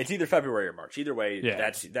it's either February or March. Either way,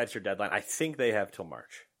 Yeah. that's your deadline. I think they have till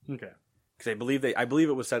March. okay. Because I believe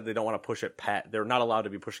it was said they don't want to push it past. They're not allowed to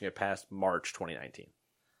be pushing it past March 2019.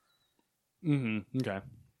 Mm-hmm. Okay.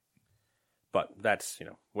 But that's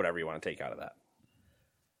whatever you want to take out of that.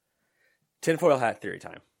 Tinfoil hat theory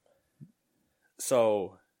time.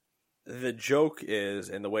 So the joke is,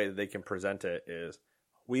 and the way that they can present it is,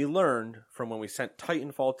 we learned from when we sent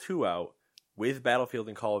Titanfall 2 out with Battlefield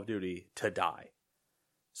and Call of Duty to die.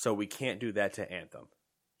 So we can't do that to Anthem.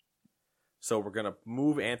 So we're going to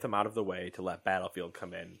move Anthem out of the way to let Battlefield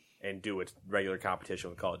come in and do its regular competition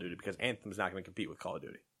with Call of Duty, because Anthem's not going to compete with Call of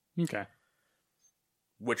Duty. Okay.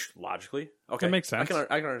 Which, logically, okay. That makes sense.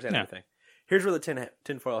 I can understand Yeah. everything. Here's where the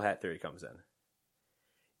tinfoil hat theory comes in.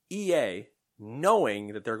 EA,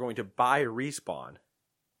 knowing that they're going to buy Respawn,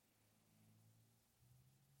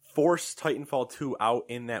 force Titanfall 2 out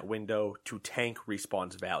in that window to tank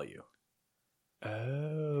Respawn's value.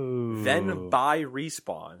 Oh. Then buy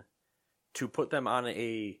Respawn to put them on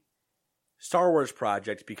a Star Wars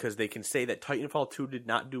project because they can say that Titanfall 2 did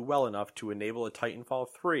not do well enough to enable a Titanfall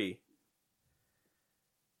 3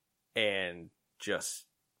 and just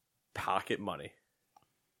pocket money.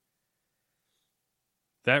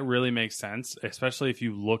 That really makes sense, especially if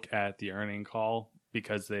you look at the earning call,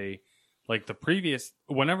 because they, like the previous,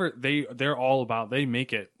 whenever they're all about, they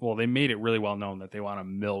made it really well known that they want to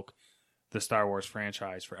milk the Star Wars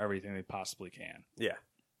franchise for everything they possibly can. Yeah.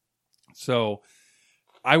 So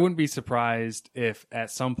I wouldn't be surprised if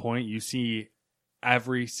at some point you see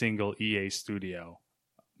every single EA studio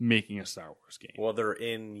making a Star Wars game. Well, they're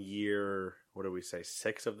in year, what do we say,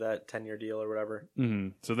 6 of that 10-year deal or whatever? Mm-hmm.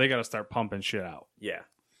 So they got to start pumping shit out. Yeah.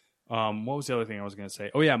 What was the other thing I was going to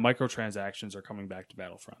say? Oh, yeah, microtransactions are coming back to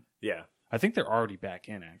Battlefront. Yeah. I think they're already back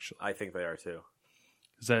in, actually. I think they are, too.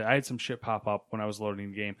 Because I had some shit pop up when I was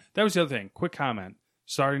loading the game. That was the other thing. Quick comment.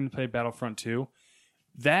 Starting to play Battlefront 2.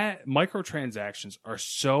 That microtransactions are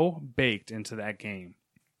so baked into that game.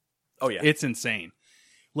 Oh, yeah. It's insane.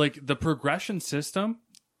 Like, the progression system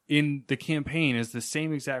in the campaign is the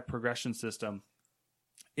same exact progression system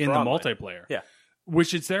in the multiplayer. Yeah.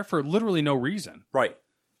 Which is there for literally no reason. Right.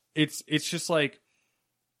 It's just like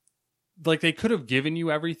they could have given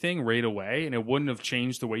you everything right away and it wouldn't have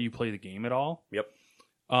changed the way you play the game at all. Yep.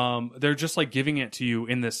 They're just like giving it to you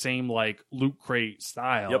in the same like loot crate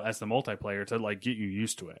style as the multiplayer to like get you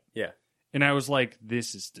used to it. Yeah. And I was like,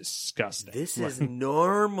 this is disgusting. This is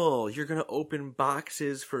normal. You're going to open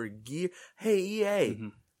boxes for gear. Hey,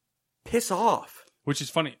 EA, piss off. Which is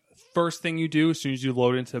funny. First thing you do as soon as you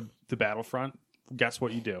load into the Battlefront, guess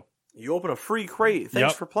what you do? You open a free crate.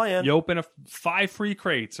 Thanks for playing. You open 5 free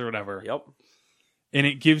crates or whatever. Yep. And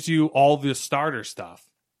it gives you all the starter stuff.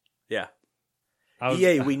 Yeah.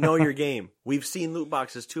 EA, we know your game. We've seen loot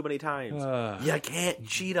boxes too many times. You can't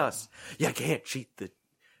cheat us. You can't cheat the...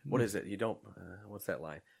 What is it? You don't... what's that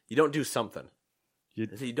line? You don't do something. You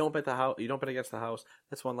don't bet the house. You don't bet against the house.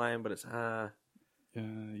 That's one line, but it's...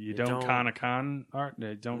 you don't con a con art?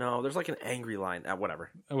 Don't... No, there's like an angry line. Whatever.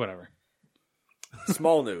 Whatever.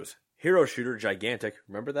 Small news. Hero Shooter Gigantic.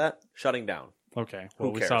 Remember that? Shutting down. Okay.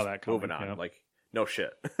 Well, we saw that coming. Moving on. Yep. Like, no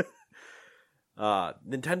shit.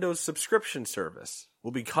 Nintendo's subscription service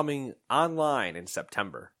will be coming online in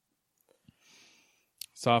September.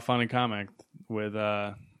 Saw a funny comic with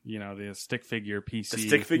the stick figure PC. The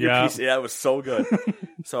stick figure PC. Yeah, it was so good.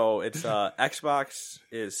 So it's Xbox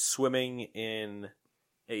is swimming in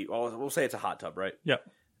we'll say it's a hot tub, right? Yep.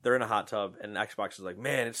 They're in a hot tub, and Xbox is like,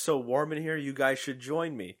 man, it's so warm in here. You guys should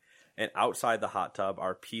join me. And outside the hot tub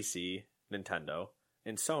are PC, Nintendo,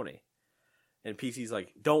 and Sony. And PC's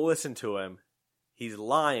like, don't listen to him. He's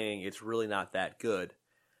lying. It's really not that good.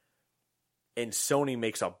 And Sony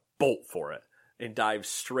makes a bolt for it and dives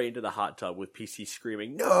straight into the hot tub with PC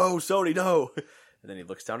screaming, no, Sony, no. And then he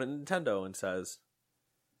looks down at Nintendo and says,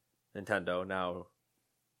 Nintendo, now,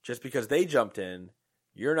 just because they jumped in,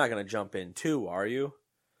 you're not going to jump in too, are you?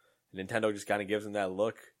 And Nintendo just kind of gives him that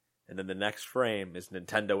look. And then the next frame is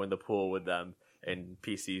Nintendo in the pool with them. And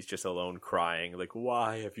PC's just alone crying, like,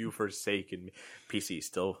 why have you forsaken me? PC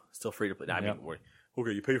still free to play. I mean,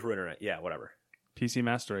 okay, you pay for internet. Yeah, whatever. PC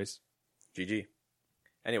Master Race. GG.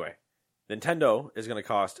 Anyway, Nintendo is going to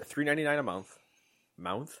cost $3.99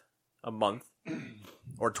 a month,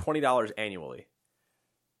 or $20 annually.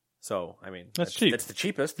 So, I mean, that's cheap. It's the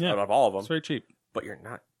cheapest out of all of them. It's very cheap. But you're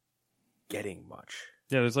not getting much.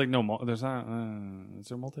 Yeah, there's like no... there's not... is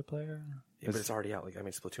there multiplayer? Yeah, but it's already out. Like, I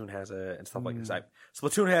mean, Splatoon has it and stuff like that.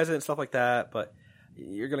 Splatoon has it and stuff like that, but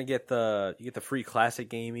you're gonna get the free classic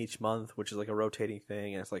game each month, which is like a rotating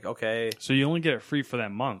thing, and it's like, okay, So you only get it free for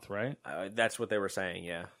that month, right? that's what they were saying.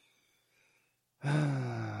 Yeah, I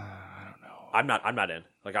don't know. I'm not in.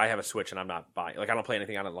 Like, I have a Switch and I'm not buying. Like, I don't play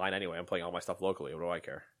anything online anyway. I'm playing all my stuff locally. What do I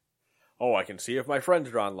care? Oh, I can see if my friends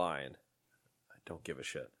are online. I don't give a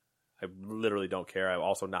shit. I literally don't care. I'm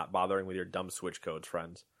also not bothering with your dumb Switch codes,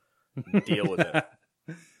 friends. Deal with it.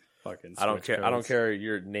 Fucking I don't Switch care. codes. I don't care.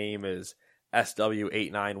 Your name is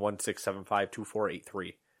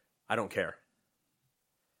SW8916752483. I don't care.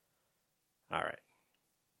 All right.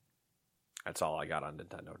 That's all I got on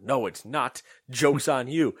Nintendo. No, it's not. Joke's on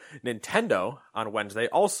you. Nintendo on Wednesday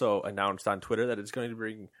also announced on Twitter that it's going to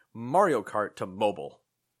bring Mario Kart to mobile.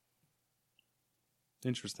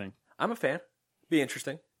 Interesting. I'm a fan. Be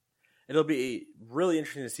interesting. It'll be really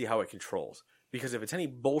interesting to see how it controls. Because if it's any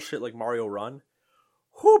bullshit like Mario Run,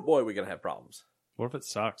 whoo boy, we're going to have problems. What if it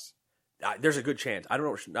sucks? There's a good chance. I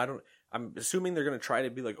don't know. I'm assuming they're going to try to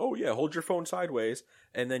be like, oh yeah, hold your phone sideways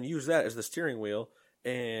and then use that as the steering wheel.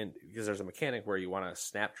 And because there's a mechanic where you want to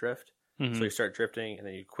snap drift. Mm-hmm. So you start drifting and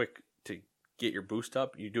then you quick to get your boost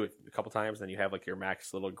up. You do it a couple times. Then you have like your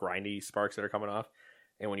max little grindy sparks that are coming off.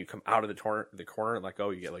 And when you come out of the corner and let go,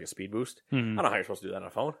 you get like a speed boost. Mm-hmm. I don't know how you're supposed to do that on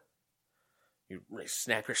a phone. You really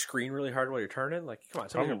snap your screen really hard while you're turning. Like, come on,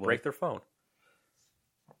 somebody's going to break their phone.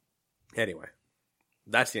 Anyway,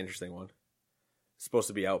 that's the interesting one. It's supposed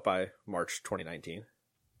to be out by March 2019.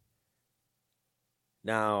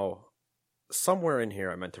 Now, somewhere in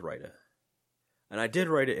here I meant to write it. And I did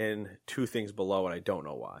write it in two things below, and I don't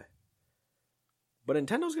know why. But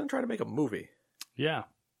Nintendo's going to try to make a movie. Yeah.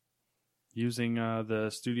 Using the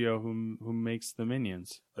studio who makes the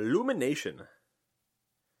Minions. Illumination.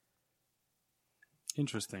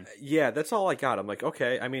 Interesting. Yeah, that's all I got. I'm like,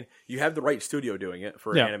 okay, I mean, you have the right studio doing it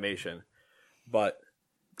for animation. But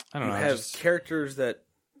I don't know. You have characters that...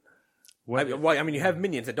 I mean, you have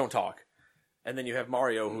Minions that don't talk. And then you have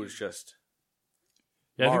Mario who's just...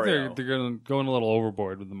 Yeah, Mario. I think they're going a little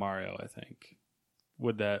overboard with the Mario, I think.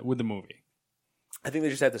 With the movie. I think they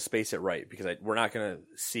just have to space it right because we're not going to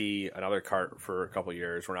see another kart for a couple of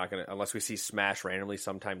years. We're not going to, unless we see Smash randomly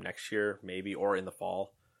sometime next year, maybe, or in the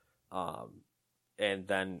fall. And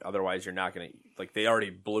then otherwise, you're not going to, like, they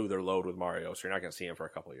already blew their load with Mario, so you're not going to see him for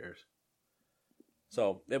a couple of years.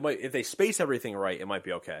 So it might, if they space everything right, it might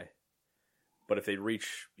be okay. But if they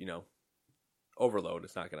reach, overload,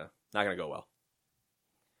 it's not gonna go well.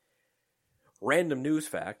 Random news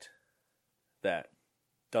fact that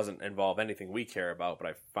doesn't involve anything we care about, but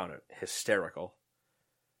I found it hysterical.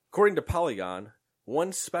 According to Polygon,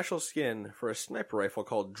 one special skin for a sniper rifle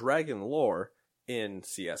called Dragon Lore in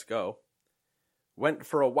CSGO went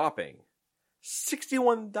for a whopping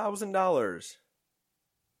 $61,000.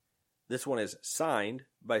 This one is signed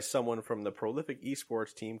by someone from the prolific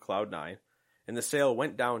esports team Cloud9, and the sale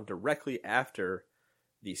went down directly after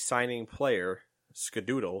the signing player,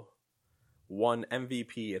 Skadoodle, won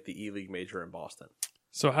MVP at the E-League Major in Boston.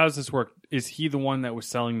 So how does this work? Is he the one that was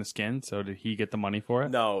selling the skin? So did he get the money for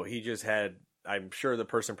it? No, he just had... I'm sure the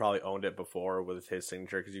person probably owned it before with his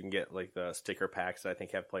signature, because you can get like the sticker packs that I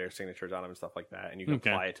think have player signatures on them and stuff like that, and you can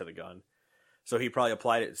apply it to the gun. So he probably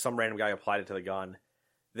applied it... Some random guy applied it to the gun.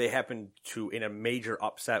 They happened to, in a major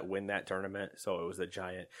upset, win that tournament. So it was the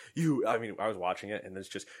giant, I was watching it, and it's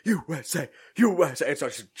just, USA, USA. And so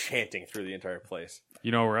it's just chanting through the entire place.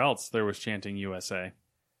 You know where else there was chanting USA?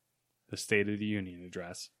 The State of the Union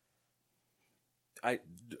address. I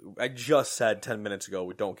just said 10 minutes ago,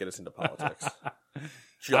 we don't get us into politics.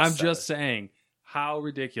 I'm just saying, how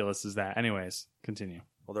ridiculous is that? Anyways, continue.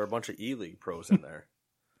 Well, there are a bunch of E-League pros in there.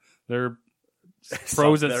 They're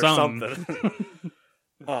pros at something.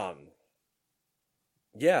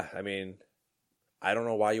 Yeah, I mean, I don't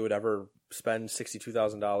know why you would ever spend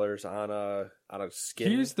 $62,000 on a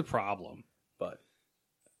skin. Here's the problem. But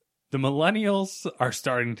the millennials are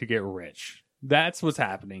starting to get rich. That's what's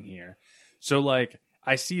happening here. So, like,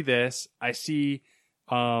 I see this. I see,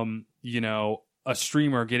 a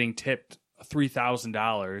streamer getting tipped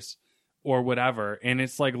 $3,000 or whatever. And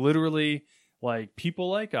it's like literally like people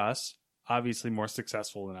like us, obviously more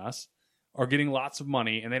successful than us, are getting lots of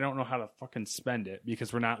money and they don't know how to fucking spend it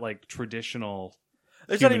because we're not like traditional.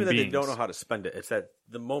 It's not even that they don't know how to spend it. It's that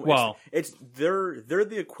the moment. Well, they're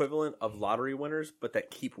the equivalent of lottery winners, but that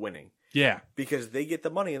keep winning. Yeah, because they get the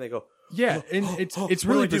money and they go. Yeah, and it's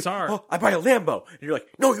really bizarre. I buy a Lambo, and you're like,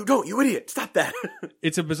 no, you don't, you idiot! Stop that.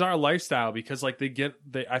 It's a bizarre lifestyle because like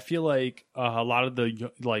I feel like a lot of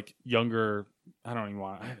the like younger I don't even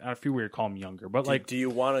want. I feel weird calling them younger, but like, do you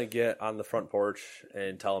want to get on the front porch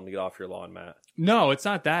and tell them to get off your lawn, Matt? No, it's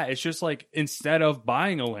not that. It's just like instead of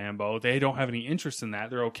buying a Lambo, they don't have any interest in that.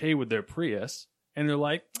 They're okay with their Prius, and they're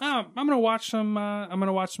like, "Oh, I'm gonna watch some. I'm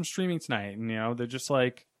gonna watch some streaming tonight." And they're just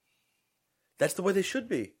like, that's the way they should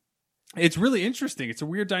be. It's really interesting. It's a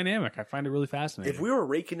weird dynamic. I find it really fascinating. If we were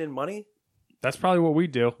raking in money, that's probably what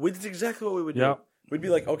we'd do. That's exactly what we would do. Yep. We'd be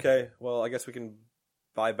like, okay, well, I guess we can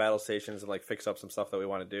buy battle stations and like fix up some stuff that we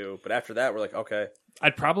want to do. But after that, we're like, okay.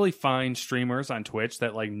 I'd probably find streamers on Twitch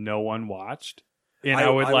that like no one watched, and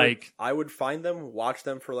I would find them, watch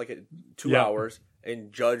them for like 2 hours,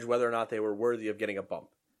 and judge whether or not they were worthy of getting a bump.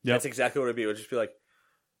 Yep. That's exactly what it'd be. It would just be like,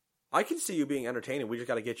 I can see you being entertaining. We just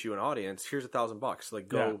got to get you an audience. Here's $1,000. Like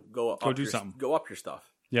go do something. Go up your stuff.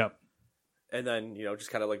 Yep. And then, just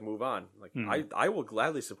kind of like move on. Like I will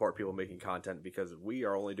gladly support people making content because we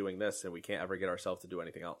are only doing this and we can't ever get ourselves to do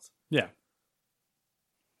anything else. Yeah.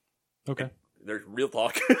 Okay. There's real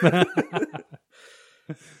talk.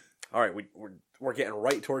 All right, we're getting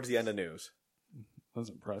right towards the end of news. That was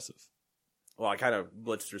impressive. Well, I kind of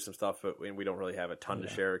blitzed through some stuff, and we don't really have a ton to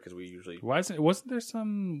share because we usually. Wasn't there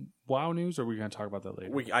some WoW news, or are we going to talk about that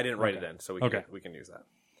later? I didn't write it in, so we can use that.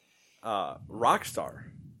 Rockstar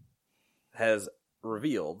has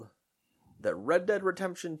revealed that Red Dead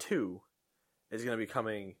Redemption 2 is going to be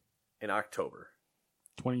coming in October.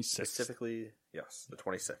 26th. Specifically, yes, the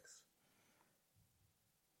 26th.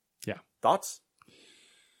 Yeah. Thoughts?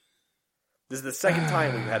 This is the second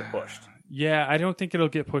time we've had it pushed. Yeah, I don't think it'll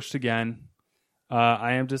get pushed again.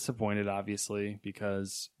 I am disappointed, obviously,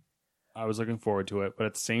 because I was looking forward to it. But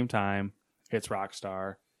at the same time, it's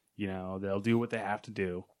Rockstar. They'll do what they have to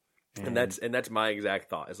do. And that's my exact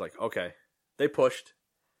thought. Is like, okay, they pushed.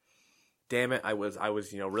 Damn it, I was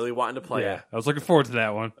really wanting to play it. I was looking forward to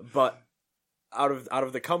that one. But out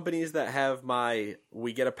of the companies that have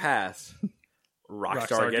we get a pass,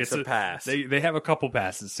 Rockstar gets a pass. They have a couple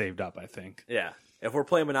passes saved up, I think. Yeah. If we're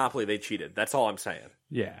playing Monopoly, they cheated. That's all I'm saying.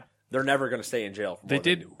 Yeah. They're never going to stay in jail for more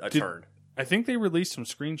than a turn. I think they released some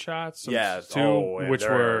screenshots. Which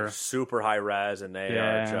were super high res, and they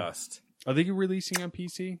are just. Are they releasing on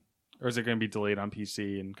PC, or is it going to be delayed on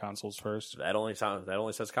PC and consoles first? That only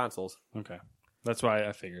says consoles. Okay, that's why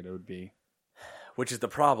I figured it would be. Which is the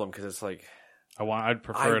problem because it's like I'd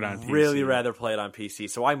prefer it on PC. I'd really rather play it on PC,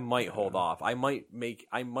 so I might hold off. I might make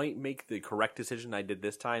the correct decision I did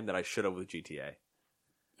this time that I should have with GTA,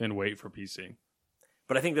 and wait for PC.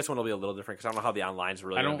 But I think this one will be a little different because I don't know how the online's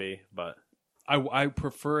really going to be. But I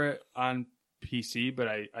prefer it on PC, but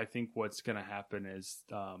I think what's going to happen is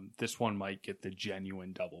this one might get the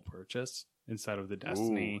genuine double purchase instead of the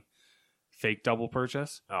Destiny fake double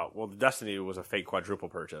purchase. Oh, well, the Destiny was a fake quadruple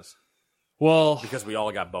purchase. Well, because we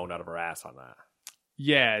all got boned out of our ass on that.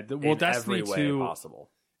 Yeah, Destiny every way 2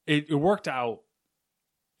 possible. It worked out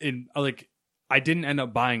in I didn't end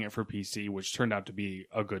up buying it for PC, which turned out to be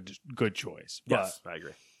a good choice. Yes, I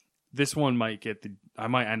agree. This one might I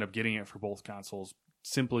might end up getting it for both consoles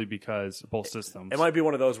simply because both systems. It might be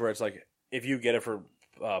one of those where it's like, if you get it for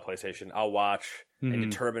PlayStation, I'll watch and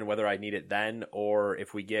determine whether I need it then, or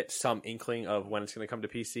if we get some inkling of when it's going to come to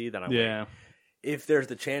PC, then I will. If there's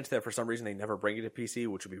the chance that for some reason they never bring it to PC,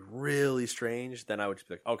 which would be really strange, then I would just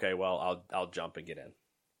be like, okay, well, I'll jump and get in.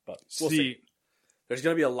 But we'll see. There's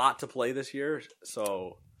going to be a lot to play this year,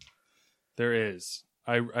 so there is.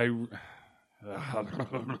 Yeah.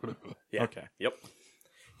 Okay. Yep.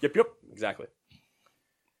 Exactly.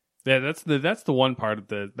 Yeah, that's the one part of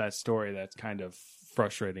that story that's kind of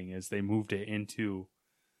frustrating is they moved it into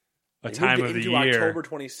time of the year, October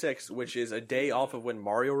 26th, which is a day off of when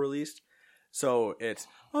Mario released. So it's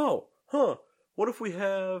what if we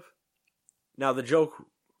have now the joke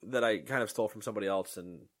that I kind of stole from somebody else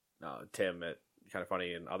and Tim at Kind of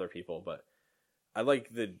Funny and other people, but I like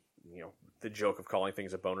the joke of calling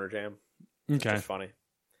things a boner jam. Okay, it's funny.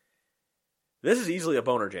 This is easily a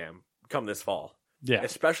boner jam come this fall. Yeah,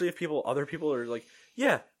 especially if other people are like,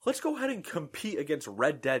 yeah, let's go ahead and compete against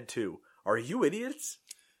Red Dead 2. Are you idiots?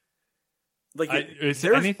 Like, is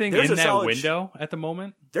there anything in that window at the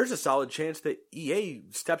moment? There's a solid chance that EA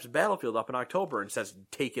steps Battlefield up in October and says,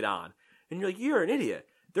 take it on. And you're like, you're an idiot.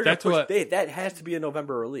 That has to be a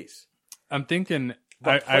November release. I'm thinking...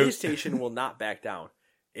 But PlayStation will not back down.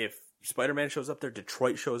 If Spider-Man shows up there,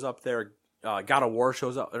 Detroit shows up there, God of War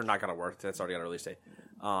shows up... Or not God of War, that's already on a release date.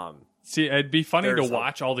 See, it'd be funny to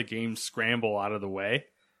watch all the games scramble out of the way.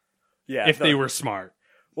 Yeah, if they were smart.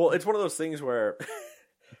 Well, it's one of those things where...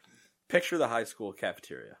 Picture the high school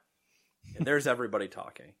cafeteria. And there's everybody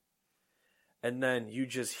talking. And then you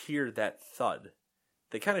just hear that thud.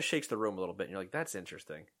 That kind of shakes the room a little bit. And you're like, that's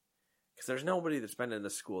interesting. Because there's nobody that's been in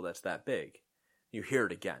the school that's that big. You hear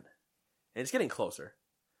it again. And it's getting closer.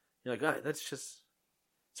 You're like, oh, that's just...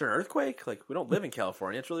 Is there an earthquake? Like, we don't live in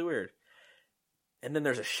California. It's really weird. And then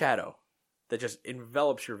there's a shadow that just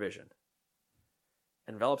envelops your vision.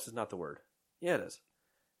 Envelops is not the word. Yeah, it is.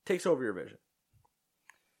 Takes over your vision.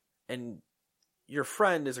 And your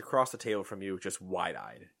friend is across the table from you, just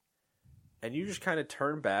wide-eyed. And you just kind of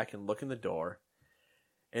turn back and look in the door.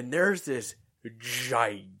 And there's this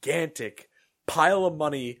gigantic pile of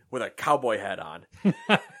money with a cowboy hat on.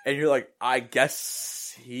 And you're like, I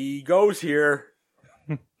guess he goes here.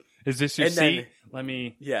 Is this your seat? Let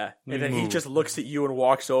me... Yeah. And then he just looks at you and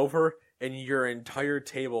walks over, and your entire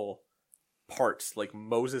table parts like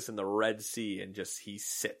Moses in the Red Sea, and just he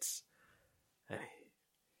sits. And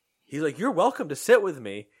he's like, you're welcome to sit with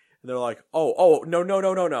me. And they're like, oh,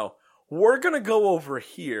 no. We're going to go over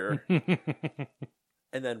here.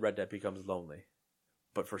 And then Red Dead becomes lonely.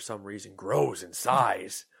 But for some reason grows in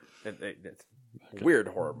size. It's a weird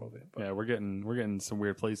horror movie. But. Yeah, we're getting some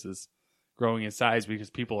weird places. Growing in size because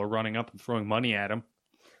people are running up and throwing money at him.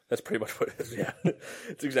 That's pretty much what it is, yeah.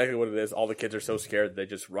 It's exactly what it is. All the kids are so scared they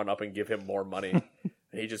just run up and give him more money. And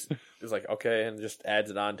he just is like, okay, and just adds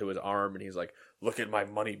it on to his arm, and he's like, look at my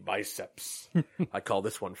money biceps. I call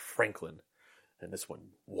this one Franklin, and this one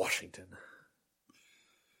Washington.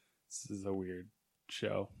 This is a weird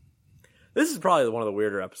show. This is probably one of the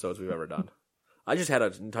weirder episodes we've ever done. I just had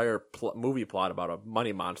an entire movie plot about a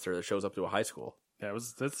money monster that shows up to a high school. Yeah,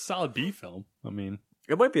 that's a solid B film. I mean,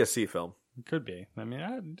 it might be a C film. It could be. I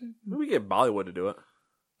mean, we get Bollywood to do it.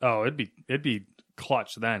 Oh, it'd be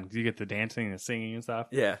clutch then because you get the dancing and the singing and stuff.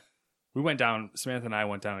 Yeah, Samantha and I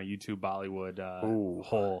went down a YouTube Bollywood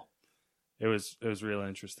hole. It was real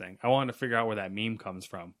interesting. I wanted to figure out where that meme comes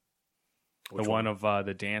from. Which one of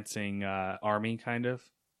the dancing army kind of.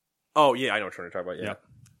 Oh yeah, I know what you're talking about. Yeah. Yep.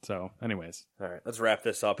 So, anyways, all right, let's wrap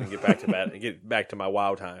this up and get back to that. Get back to my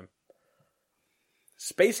WoW time.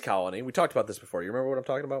 Space Colony. We talked about this before. You remember what I'm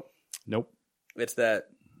talking about? Nope. It's that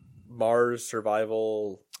Mars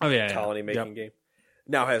survival colony making game.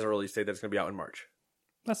 Now has a release date that's going to be out in March.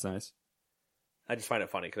 That's nice. I just find it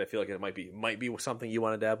funny because I feel like it might be something you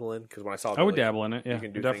want to dabble in. Because when I saw, I would dabble in it. Yeah,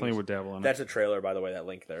 definitely would dabble in it. That's a trailer, by the way. That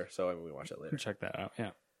link there. So we can watch that later. Check that out.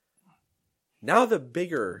 Yeah. Now the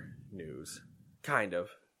bigger news, kind of,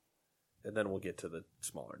 and then we'll get to the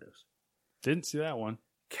smaller news. Didn't see that one.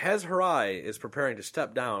 Kez Hirai is preparing to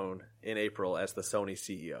step down in April as the Sony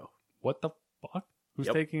CEO. What the fuck? Who's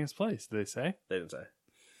taking his place? Did they say? They didn't say.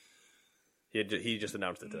 He just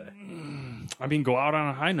announced it today. I mean, go out on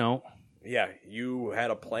a high note. Yeah, you had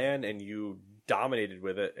a plan and you dominated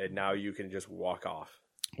with it, and now you can just walk off.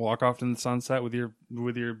 Walk off in the sunset with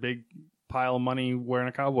your big pile of money wearing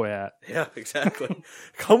a cowboy hat. Yeah, exactly.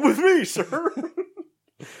 Come with me, sir.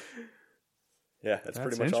 Yeah, that's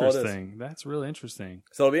pretty much all it is. That's really interesting.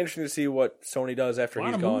 So it'll be interesting to see what Sony does after he's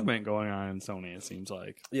gone. A lot of movement going on in Sony, it seems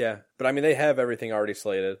like. Yeah, but I mean, they have everything already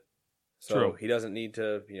slated. So True. He doesn't need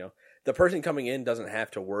to, the person coming in doesn't have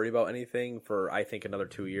to worry about anything for, I think, another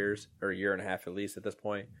 2 years, or a year and a half at least at this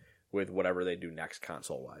point, with whatever they do next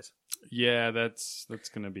console-wise. Yeah, that's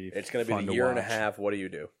going to be It's going to be the year and a half. What do you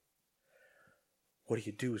do? What do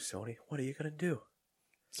you do, Sony? What are you going to do?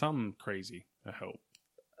 Something crazy, I hope.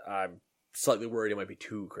 I'm slightly worried it might be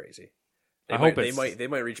too crazy. They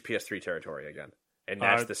might reach PS3 territory again, and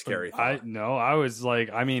that's the scary thought. I was like,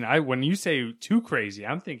 I mean, when you say too crazy,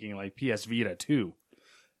 I'm thinking like PS Vita 2.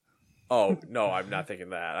 Oh no, I'm not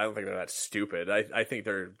thinking that. I don't think they're that stupid. I think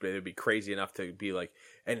they'd be crazy enough to be like,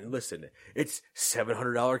 and listen, it's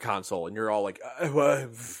 $700 console, and you're all like,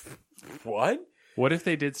 what? What if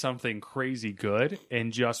they did something crazy good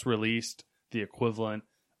and just released the equivalent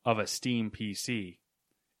of a Steam PC?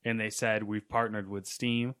 And they said, we've partnered with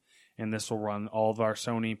Steam, and this will run all of our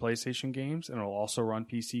Sony PlayStation games, and it will also run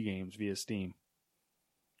PC games via Steam.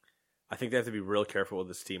 I think they have to be real careful with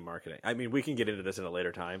the Steam marketing. I mean, we can get into this in a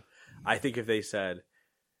later time. I think if they said,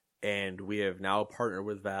 and we have now partnered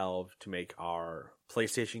with Valve to make our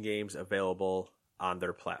PlayStation games available on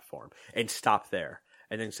their platform, and stop there,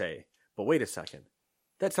 and then say, but wait a second,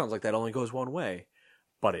 that sounds like that only goes one way.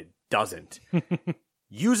 But it doesn't.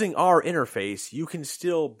 Using our interface, you can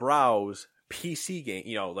still browse PC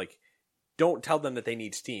games. Don't tell them that they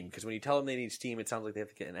need Steam, because when you tell them they need Steam, it sounds like they have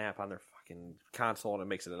to get an app on their fucking console, and it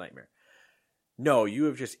makes it a nightmare. No, you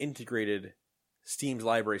have just integrated Steam's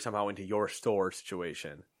library somehow into your store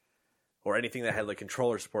situation, or anything that had like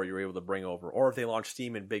controller support you were able to bring over. Or if they launch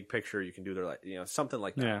Steam in big picture, you can do their something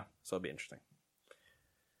like that. Yeah. So it'll be interesting.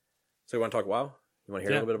 So you want to talk WoW? You want to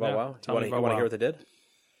hear a little bit about WoW? You want to hear what they did?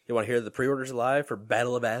 You want to hear the pre-orders live for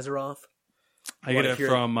Battle of Azeroth? I get it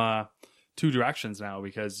from two directions now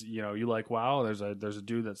because you like WoW. There's a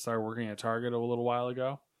dude that started working at Target a little while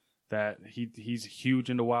ago that he's huge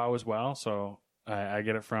into WoW as well. So I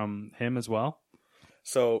get it from him as well.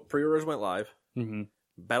 So pre-orders went live. Mm-hmm.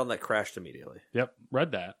 Battle.net crashed immediately. Yep,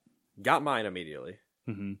 read that. Got mine immediately.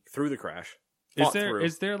 Mm-hmm. Through the crash. Is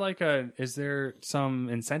there some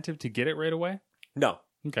incentive to get it right away? No.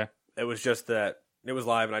 Okay. It was just that it was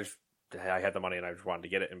live, and I had the money, and I just wanted to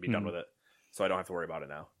get it and be done with it, so I don't have to worry about it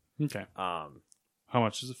now. Okay. How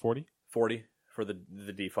much is it? 40? 40 for the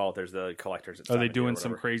default. There's the collectors. At Are they doing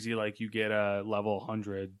some crazy like you get a level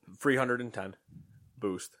 100, 310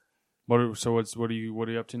 boost? What are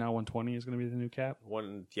you up to now? 120 is going to be the new cap.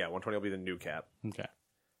 120 will be the new cap. Okay.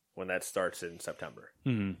 When that starts in September.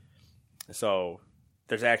 Mm-hmm. So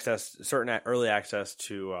there's certain early access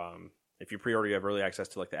to. If you pre-order, you have early access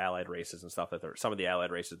to like the allied races and stuff some of the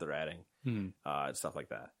allied races they're adding, and stuff like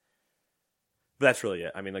that. But that's really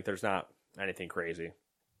it. I mean, like, there's not anything crazy. A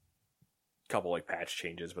couple like patch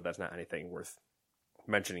changes, but that's not anything worth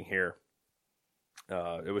mentioning here.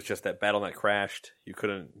 It was just that Battle.net crashed. You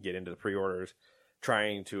couldn't get into the pre-orders.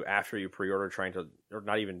 Trying to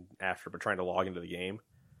log into the game,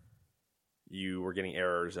 you were getting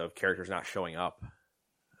errors of characters not showing up,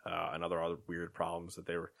 and other weird problems that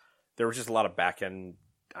there was just a lot of back-end,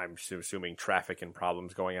 I'm assuming, traffic and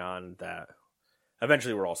problems going on that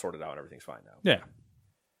eventually were all sorted out and everything's fine now. Yeah.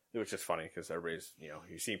 It was just funny because everybody's,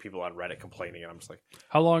 you're seeing people on Reddit complaining, and I'm just like...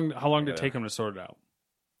 How long did it take them to sort it out?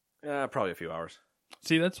 Probably a few hours.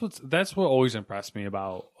 See, that's what always impressed me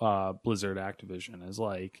about Blizzard Activision is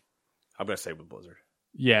like... I'm going to say with Blizzard.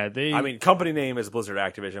 Yeah, company name is Blizzard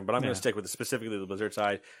Activision, but I'm going to stick with specifically the Blizzard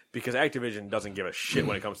side because Activision doesn't give a shit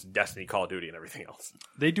when it comes to Destiny, Call of Duty, and everything else.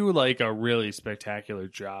 They do like a really spectacular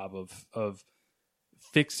job of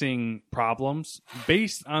fixing problems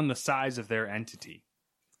based on the size of their entity.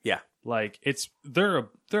 Yeah, like they're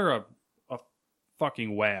a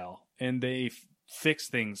fucking whale, and they fix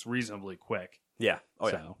things reasonably quick. Yeah,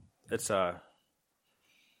 yeah. It's they're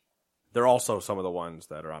also some of the ones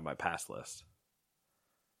that are on my pass list.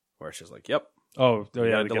 Where it's just like, yep. Oh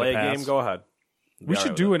yeah, delay a game, go ahead. We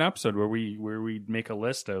should do an episode where we make a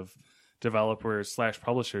list of developers /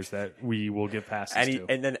 publishers that we will give passes to.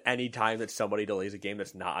 And then any time that somebody delays a game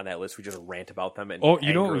that's not on that list, we just rant about them. And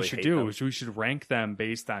you know what we should do? We should rank them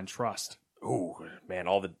based on trust. Ooh, man,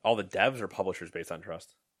 all the devs are publishers based on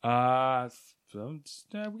trust. We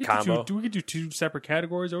could do two separate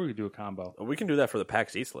categories, or we could do a combo. We can do that for the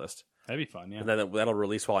PAX East list. That'd be fun, yeah. And then that'll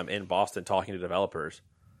release while I'm in Boston talking to developers.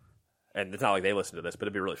 And it's not like they listen to this, but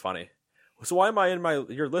it'd be really funny. So why am I in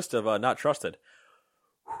your list of not trusted?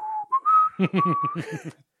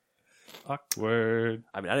 Awkward.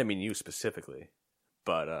 I mean, I didn't mean you specifically,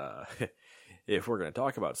 but if we're going to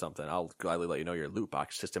talk about something, I'll gladly let you know your loot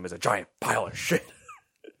box system is a giant pile of shit.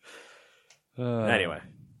 Anyway.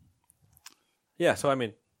 Yeah, so I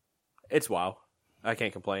mean, it's WoW. I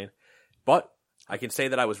can't complain. But I can say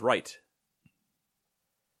that I was right.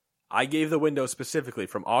 I gave the window specifically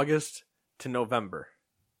from August to November.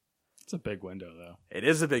 It's a big window, though. It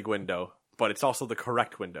is a big window, but it's also the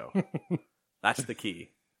correct window. That's the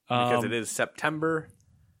key. Because it is September,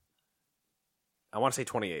 I want to say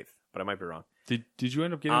 28th, but I might be wrong. Did you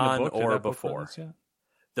end up getting the book? Or before?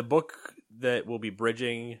 The book that will be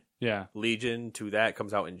bridging Legion to that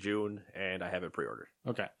comes out in June, and I have it pre-ordered.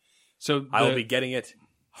 Okay. So I will be getting it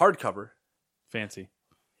hardcover. Fancy.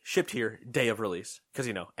 Shipped here, day of release.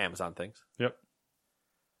 Because, Amazon things. Yep.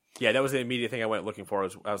 Yeah, that was the immediate thing I went looking for.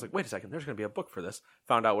 I was like, wait a second, there's going to be a book for this.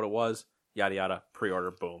 Found out what it was. Yada, yada. Pre-order.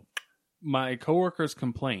 Boom. My coworker's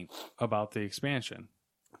complaint about the expansion.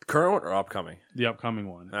 The current one or upcoming? The upcoming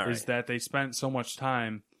one. Is that they spent so much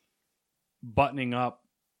time buttoning up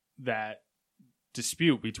that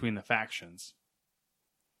dispute between the factions.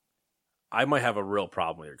 I might have a real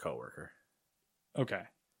problem with your coworker. Okay.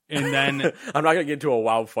 And then I'm not going to get into a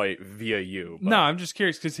WoW fight via you. But... No, I'm just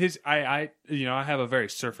curious because I have a very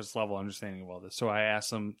surface level understanding of all this. So I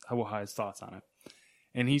asked him how his thoughts on it.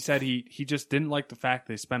 And he said he just didn't like the fact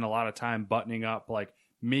they spent a lot of time buttoning up, like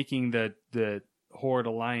making the Horde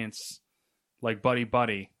Alliance like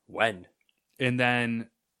buddy. When? And then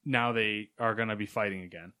now they are going to be fighting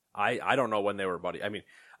again. I don't know when they were buddy. I mean,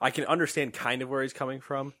 I can understand kind of where he's coming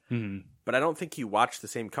from, but I don't think he watched the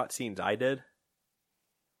same cutscenes I did.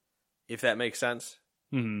 If that makes sense.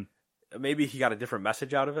 Mm-hmm. Maybe he got a different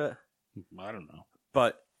message out of it. I don't know.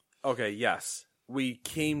 But, okay, yes. We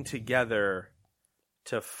came together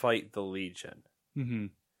to fight the Legion. Mm-hmm.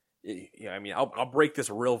 Yeah, I mean, I'll break this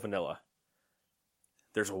real vanilla.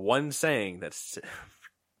 There's one saying that's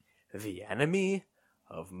the enemy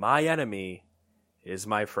of my enemy is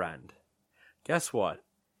my friend. guess what?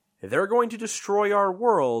 If they're going to destroy our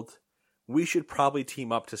world, we should probably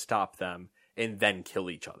team up to stop them and then kill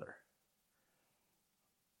each other.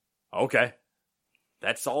 Okay.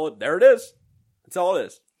 That's all. There it is. That's all it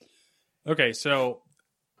is. Okay, so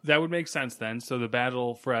that would make sense then. So the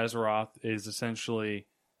battle for Azeroth is essentially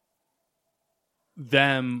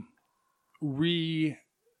them the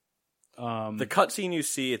cutscene you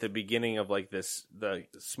see at the beginning of like this, the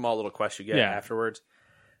small little quest you get afterwards,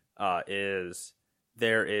 is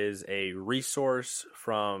there is a resource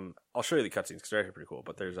from. I'll show you the cutscenes because they're actually pretty cool.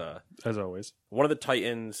 But there's as always, one of the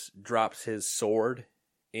Titans drops his sword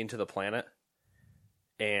into the planet,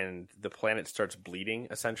 and the planet starts bleeding.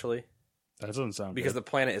 Essentially, that doesn't sound because good. the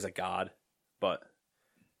planet is a god,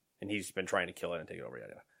 and he's been trying to kill it and take it over. Yeah.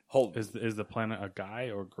 Is the planet a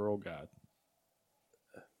guy or girl god?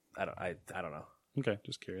 I don't know. Okay,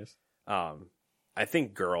 just curious. I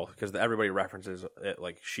think girl, because everybody references it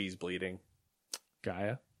like she's bleeding.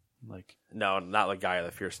 Gaia? Like no, not like Gaia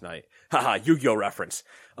the Fierce Knight. Haha, Yu-Gi-Oh reference.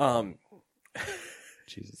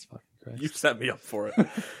 Jesus fucking Christ. You set me up for it.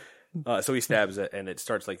 So he stabs it and it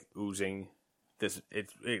starts like oozing this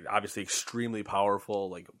it's obviously extremely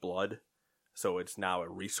powerful like blood. So it's now a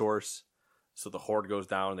resource. So the Horde goes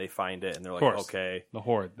down, they find it, and they're like, okay. The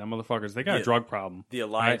Horde, them motherfuckers, they got a drug problem. The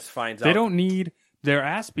Alliance finds out. They don't need their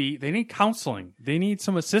ass beat. They need counseling. They need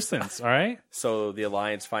some assistance, all right? So the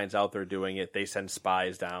Alliance finds out they're doing it. They send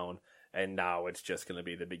spies down, and now it's just going to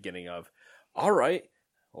be the beginning of, all right,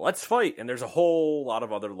 let's fight. And there's a whole lot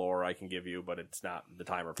of other lore I can give you, but it's not the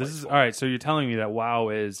time or place. All right, so you're telling me that WoW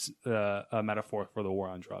is a metaphor for the war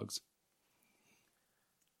on drugs.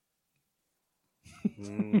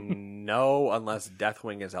 No, unless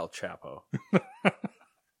Deathwing is El Chapo.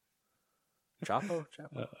 Chapo?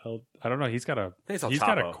 I don't know. He's got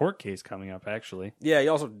a court case coming up, actually. Yeah, he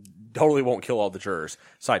also totally won't kill all the jurors.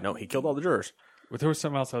 Side note, he killed all the jurors. But there was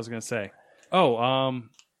something else I was going to say. Oh,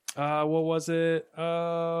 what was it?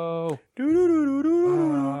 Oh,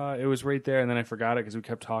 it was right there, and then I forgot it because we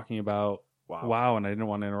kept talking about WoW, and I didn't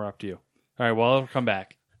want to interrupt you. All right, well, I'll come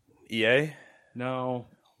back. EA? No.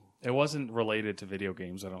 It wasn't related to video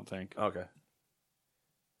games, I don't think. Okay.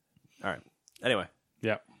 All right. Anyway.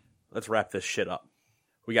 Yeah. Let's wrap this shit up.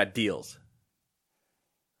 We got deals.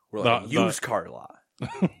 We're like a used car lot.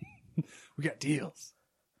 We got deals.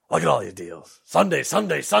 Look at all these deals. Sunday.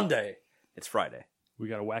 It's Friday. We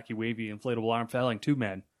got a wacky, wavy, inflatable arm failing tube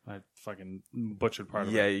man. I fucking butchered part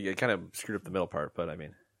of it. Yeah, you kind of screwed up the middle part, but I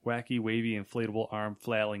mean. Wacky, wavy, inflatable arm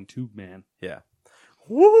flailing tube man. Yeah.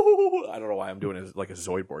 Woo! I don't know why I'm doing it like a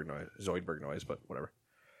Zoidberg noise, but whatever.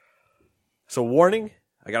 So, warning,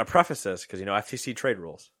 I got to preface this because, FTC trade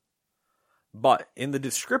rules. But in the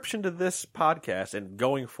description to this podcast and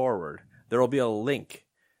going forward, there will be a link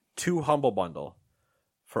to Humble Bundle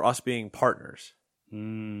for us being partners.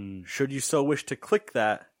 Should you so wish to click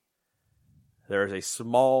that, there is a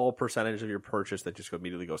small percentage of your purchase that just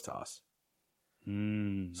immediately goes to us.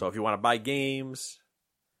 So if you want to buy games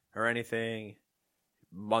or anything,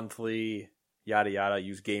 monthly, yada yada,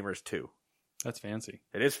 use Gamers 2. That's fancy.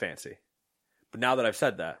 It is fancy. But now that I've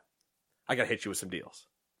said that, I got to hit you with some deals.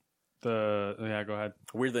 Go ahead.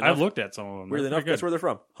 Weirdly enough, I've looked at some of them. Weirdly enough, that's where they're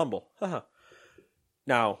from. Humble.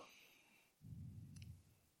 Now,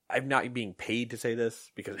 I'm not being paid to say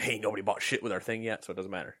this because, hey, nobody bought shit with our thing yet, so it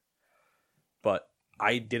doesn't matter. But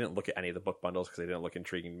I didn't look at any of the book bundles because they didn't look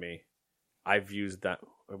intriguing to me. I've used that.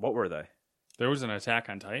 What were they? There was an Attack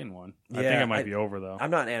on Titan one. I think it might be over, though. I'm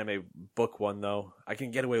not an anime book one, though. I can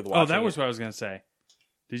get away with watching that was what I was going to say.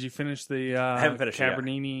 Did you finish the I haven't finished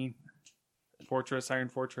Cabernini Fortress, Iron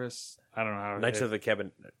Fortress? I don't know how Knights of the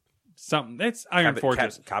Cabin. Something. It's Iron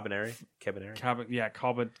Fortress. Cabinary? Something.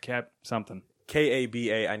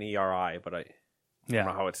 Kabaneri, but I don't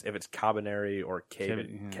know how if it's Cabinary or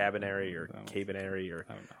Cabinary or Cabinary or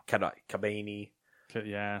Cabani.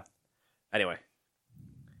 Yeah. Anyway.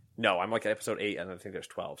 No, I'm like at episode 8 and I think there's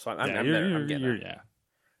 12. So I'm getting there. You're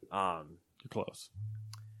close.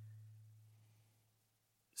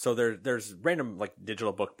 So there's random like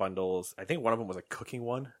digital book bundles. I think one of them was a cooking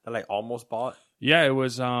one that I almost bought. Yeah, it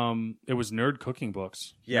was nerd cooking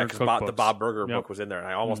books. Yeah, because the Bob Burger book was in there, and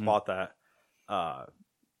I almost bought that.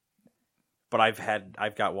 But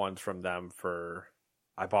I've got ones from them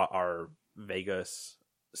I bought our Vegas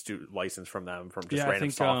license from them from just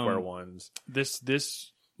random software ones.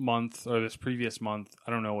 This month or this previous month, I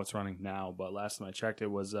don't know what's running now, but last time I checked, it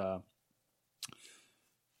was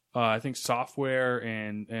I think software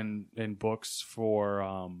and books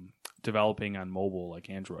for developing on mobile, like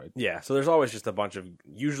Android. Yeah, so there's always just a bunch of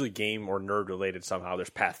usually game or nerd related somehow. There's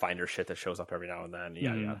Pathfinder shit that shows up every now and then.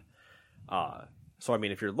 Yeah. So I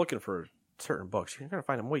mean, if you're looking for certain books. You're going to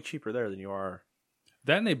find them way cheaper there than you are.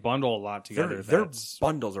 Then they bundle a lot together. Their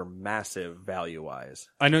bundles are massive value-wise.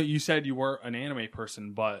 I know you said you were an anime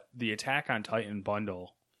person, but the Attack on Titan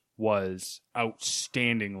bundle was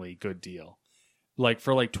outstandingly good deal. Like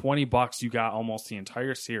for like $20, you got almost the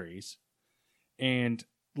entire series. And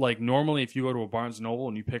like normally, if you go to a Barnes & Noble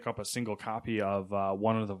and you pick up a single copy of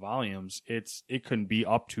one of the volumes, it can be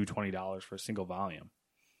up to $20 for a single volume.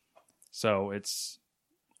 So it's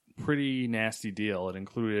pretty nasty deal. It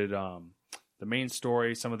included the main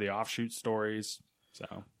story, some of the offshoot stories. So,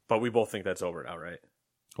 but we both think that's over now, right?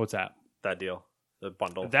 What's that? That deal, the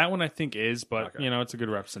bundle. That one I think is, but okay. It's a good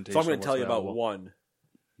representation. So I'm going to tell you about one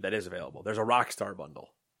that is available. There's a Rockstar bundle,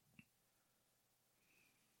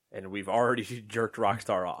 and we've already jerked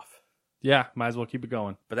Rockstar off. Yeah, might as well keep it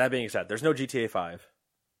going. But that being said, there's no GTA 5.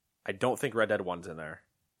 I don't think Red Dead 1's in there,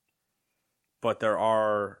 but there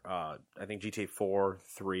are. I think GTA 4,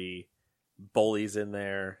 3, Bully's in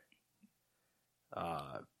there.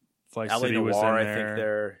 Vice LA City Noir, was in I there. think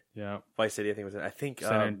there. Yeah. Vice City, I think was in. I think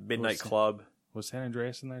Midnight was Club. Was San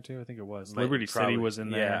Andreas in there too? I think it was. Liberty City was in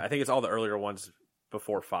there. Yeah, I think it's all the earlier ones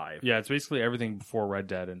before 5. Yeah, it's basically everything before Red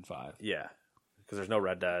Dead and 5. Yeah, because there's no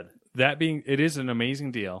Red Dead. It is an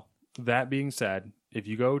amazing deal. That being said, if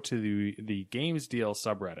you go to the Games Deal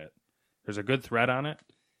subreddit, there's a good thread on it.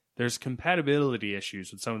 There's compatibility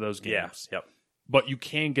issues with some of those games. Yeah, yep. But you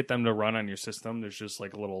can get them to run on your system. There's just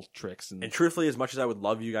like little tricks. And truthfully, as much as I would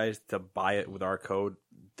love you guys to buy it with our code,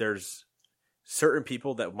 there's certain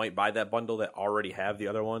people that might buy that bundle that already have the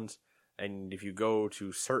other ones. And if you go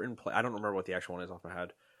to certain I don't remember what the actual one is off my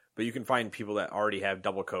head, but you can find people that already have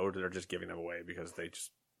double code that are just giving them away because they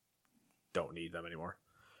just don't need them anymore.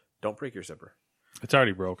 Don't break your zipper. It's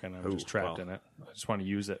already broken. I'm just trapped in it. I just want to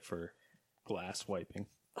use it for glass wiping.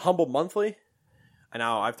 Humble Monthly. And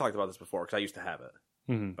now I've talked about this before because I used to have it,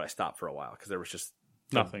 Mm-hmm. but I stopped for a while because there was just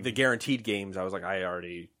Nothing. The guaranteed games. I was like, I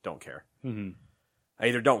already don't care. Mm-hmm. I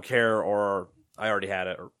either don't care or I already had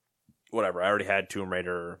it or whatever. I already had Tomb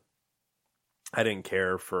Raider. I didn't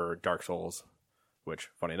care for Dark Souls, which,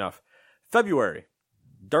 funny enough, February,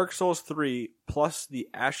 Dark Souls 3 plus the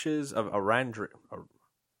Ashes of Arandiel?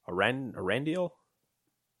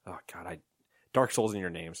 Oh, God, Dark Souls in your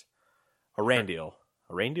names. Arandiel.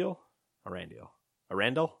 Arendelle?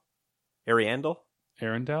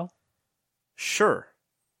 Sure.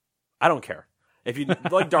 I don't care. If you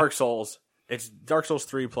like Dark Souls, it's Dark Souls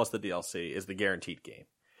 3 plus the DLC is the guaranteed game.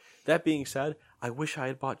 That being said, I wish I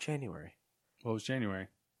had bought January. What was January?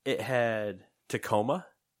 It had Tacoma.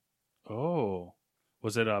 Oh.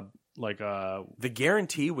 Was it the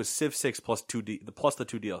guarantee was Civ 6 plus the 2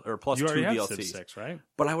 DLC or plus you 2 already have DLCs. Civ 6, right?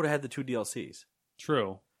 But I would have had the 2 DLCs.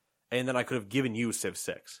 True. And then I could have given you Civ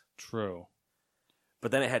 6. True.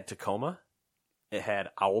 But then it had Tacoma. It had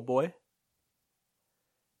Owlboy.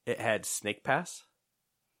 It had Snake Pass.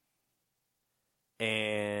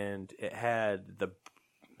 And it had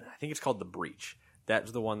I think it's called The Breach.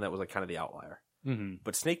 That's the one that was like kind of the outlier. Mm-hmm.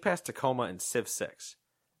 But Snake Pass, Tacoma, and Civ 6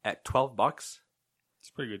 at $12. It's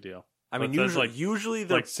a pretty good deal. I mean, usually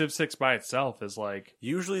like Civ 6 by itself is like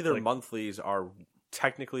usually their monthlies are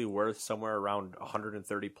technically worth somewhere around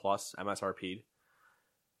 130 plus MSRP.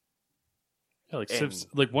 Yeah,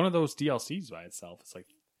 like one of those DLCs by itself. It's like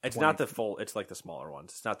it's 20. not the full. It's like the smaller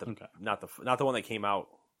ones. It's not the one that came out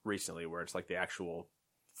recently where it's like the actual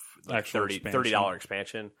 $30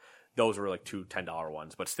 expansion. Those were like two $10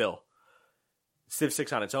 ones, but still, Civ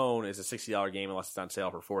 6 on its own is a $60 game unless it's on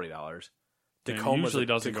sale for $40. Tacoma's a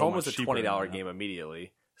 $20 game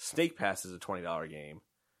immediately. Snake Pass is a $20 game.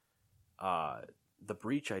 The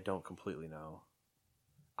Breach I don't completely know.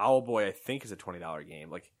 Owlboy I think is a $20 game.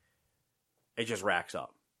 Like it just racks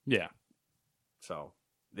up. Yeah. So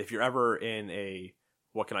if you're ever in a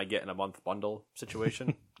what can I get in a month bundle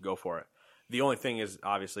situation, go for it. The only thing is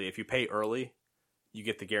obviously if you pay early, you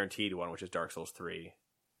get the guaranteed one, which is Dark Souls 3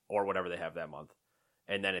 or whatever they have that month.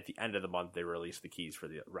 And then at the end of the month, they release the keys for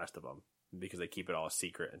the rest of them because they keep it all a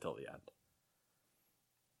secret until the end,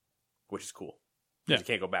 which is cool. Yeah. You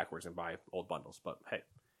can't go backwards and buy old bundles. But hey,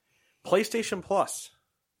 PlayStation Plus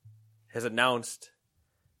has announced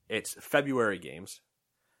its February games.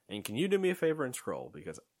 And can you do me a favor and scroll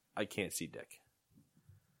because I can't see Dick?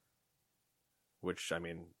 Which, I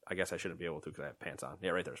mean, I guess I shouldn't be able to because I have pants on.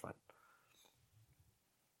 Yeah, right there's fine.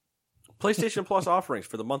 PlayStation Plus offerings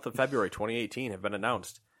for the month of February 2018 have been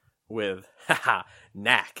announced with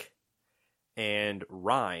Knack and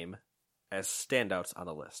Rime as standouts on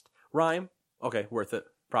the list. Rime, okay, worth it,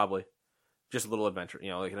 probably. Just a little adventure,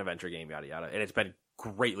 like an adventure game, yada yada. And it's been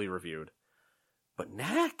greatly reviewed. But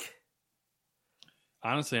Knack?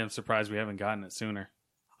 Honestly, I'm surprised we haven't gotten it sooner.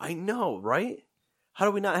 I know, right? How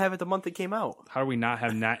do we not have it the month it came out? How do we not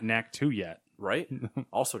have Knack 2 yet? Right?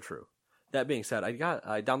 Also true. That being said,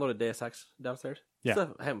 I downloaded Deus Ex downstairs. Yeah.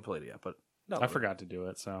 Still, I haven't played it yet, but I forgot to do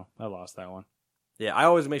it, so I lost that one. Yeah, I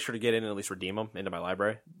always make sure to get in and at least redeem them into my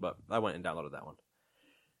library, but I went and downloaded that one.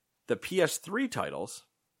 The PS3 titles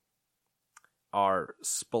are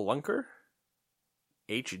Spelunker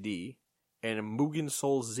HD and Mugen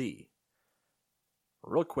Soul Z.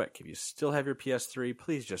 Real quick, if you still have your PS3,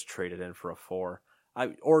 please just trade it in for a 4.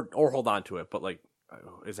 Or hold on to it, but like,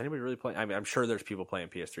 is anybody really playing? I mean, I'm sure there's people playing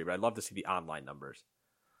PS3, but I'd love to see the online numbers.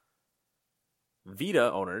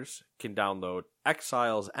 Vita owners can download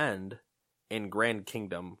Exile's End and Grand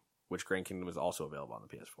Kingdom, which Grand Kingdom is also available on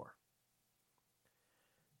the PS4.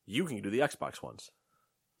 You can do the Xbox ones.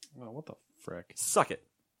 Well, what the frick? Suck it.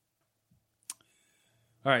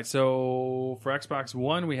 All right, so for Xbox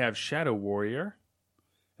One, we have Shadow Warrior,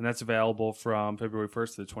 and that's available from February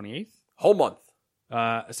 1st to the 28th. Whole month.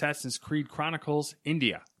 Assassin's Creed Chronicles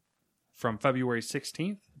India from February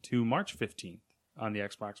 16th to March 15th on the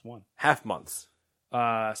Xbox One. Half months.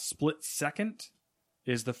 Split Second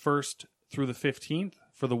is the 1st through the 15th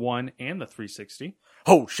for the One and the 360.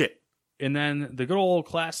 Oh, shit. And then the good old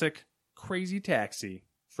classic Crazy Taxi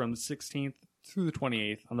from the 16th through the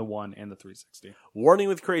 28th on the One and the 360. Warning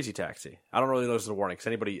with Crazy Taxi. I don't really know this is a warning because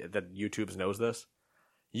anybody that YouTube's knows this.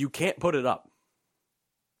 You can't put it up.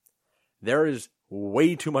 There is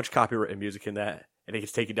way too much copyrighted music in that, and it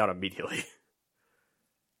gets taken down immediately.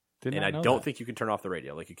 And I don't think you can turn off the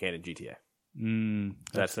radio like you can in GTA.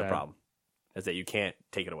 That's the problem, is that you can't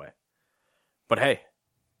take it away. But hey,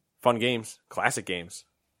 fun games, classic games.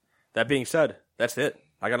 That being said, that's it.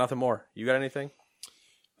 I got nothing more. You got anything?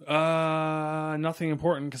 Nothing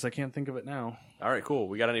important because I can't think of it now. All right, cool.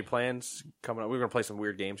 We got any plans coming up? We're going to play some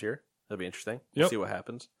weird games here. That'll be interesting. Yep. See what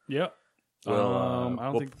happens. Yep.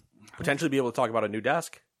 We'll potentially be able to talk about a new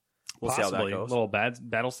desk. We'll see how that goes. A little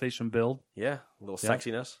battle station build. Yeah, a little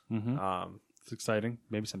sexiness. Mm-hmm. It's exciting.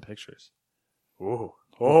 Maybe some pictures. Ooh.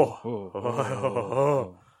 Oh.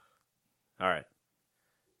 All right.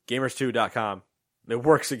 Gamers2.com. It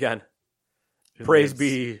works again. Praise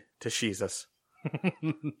be to Jesus.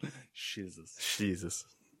 Jesus.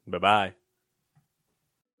 Bye-bye.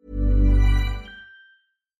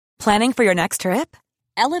 Planning for your next trip?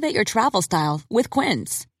 Elevate your travel style with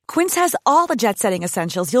Quince. Quince has all the jet-setting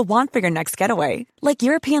essentials you'll want for your next getaway, like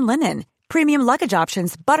European linen, premium luggage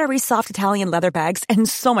options, buttery soft Italian leather bags, and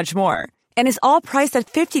so much more. And is all priced at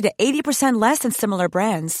 50 to 80% less than similar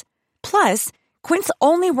brands. Plus, Quince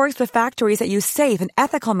only works with factories that use safe and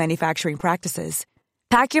ethical manufacturing practices.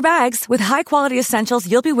 Pack your bags with high-quality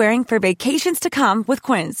essentials you'll be wearing for vacations to come with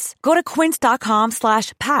Quince. Go to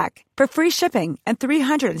quince.com/pack for free shipping and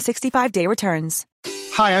 365-day returns.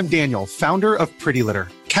 Hi, I'm Daniel, founder of Pretty Litter.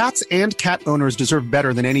 Cats and cat owners deserve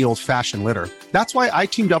better than any old-fashioned litter. That's why I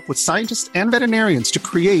teamed up with scientists and veterinarians to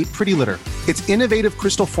create Pretty Litter. Its innovative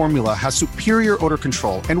crystal formula has superior odor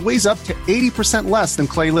control and weighs up to 80% less than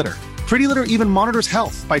clay litter. Pretty Litter even monitors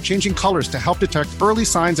health by changing colors to help detect early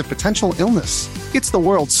signs of potential illness. It's the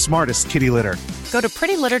world's smartest kitty litter. Go to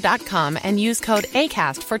prettylitter.com and use code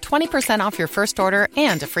ACAST for 20% off your first order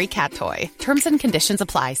and a free cat toy. Terms and conditions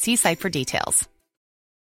apply. See site for details.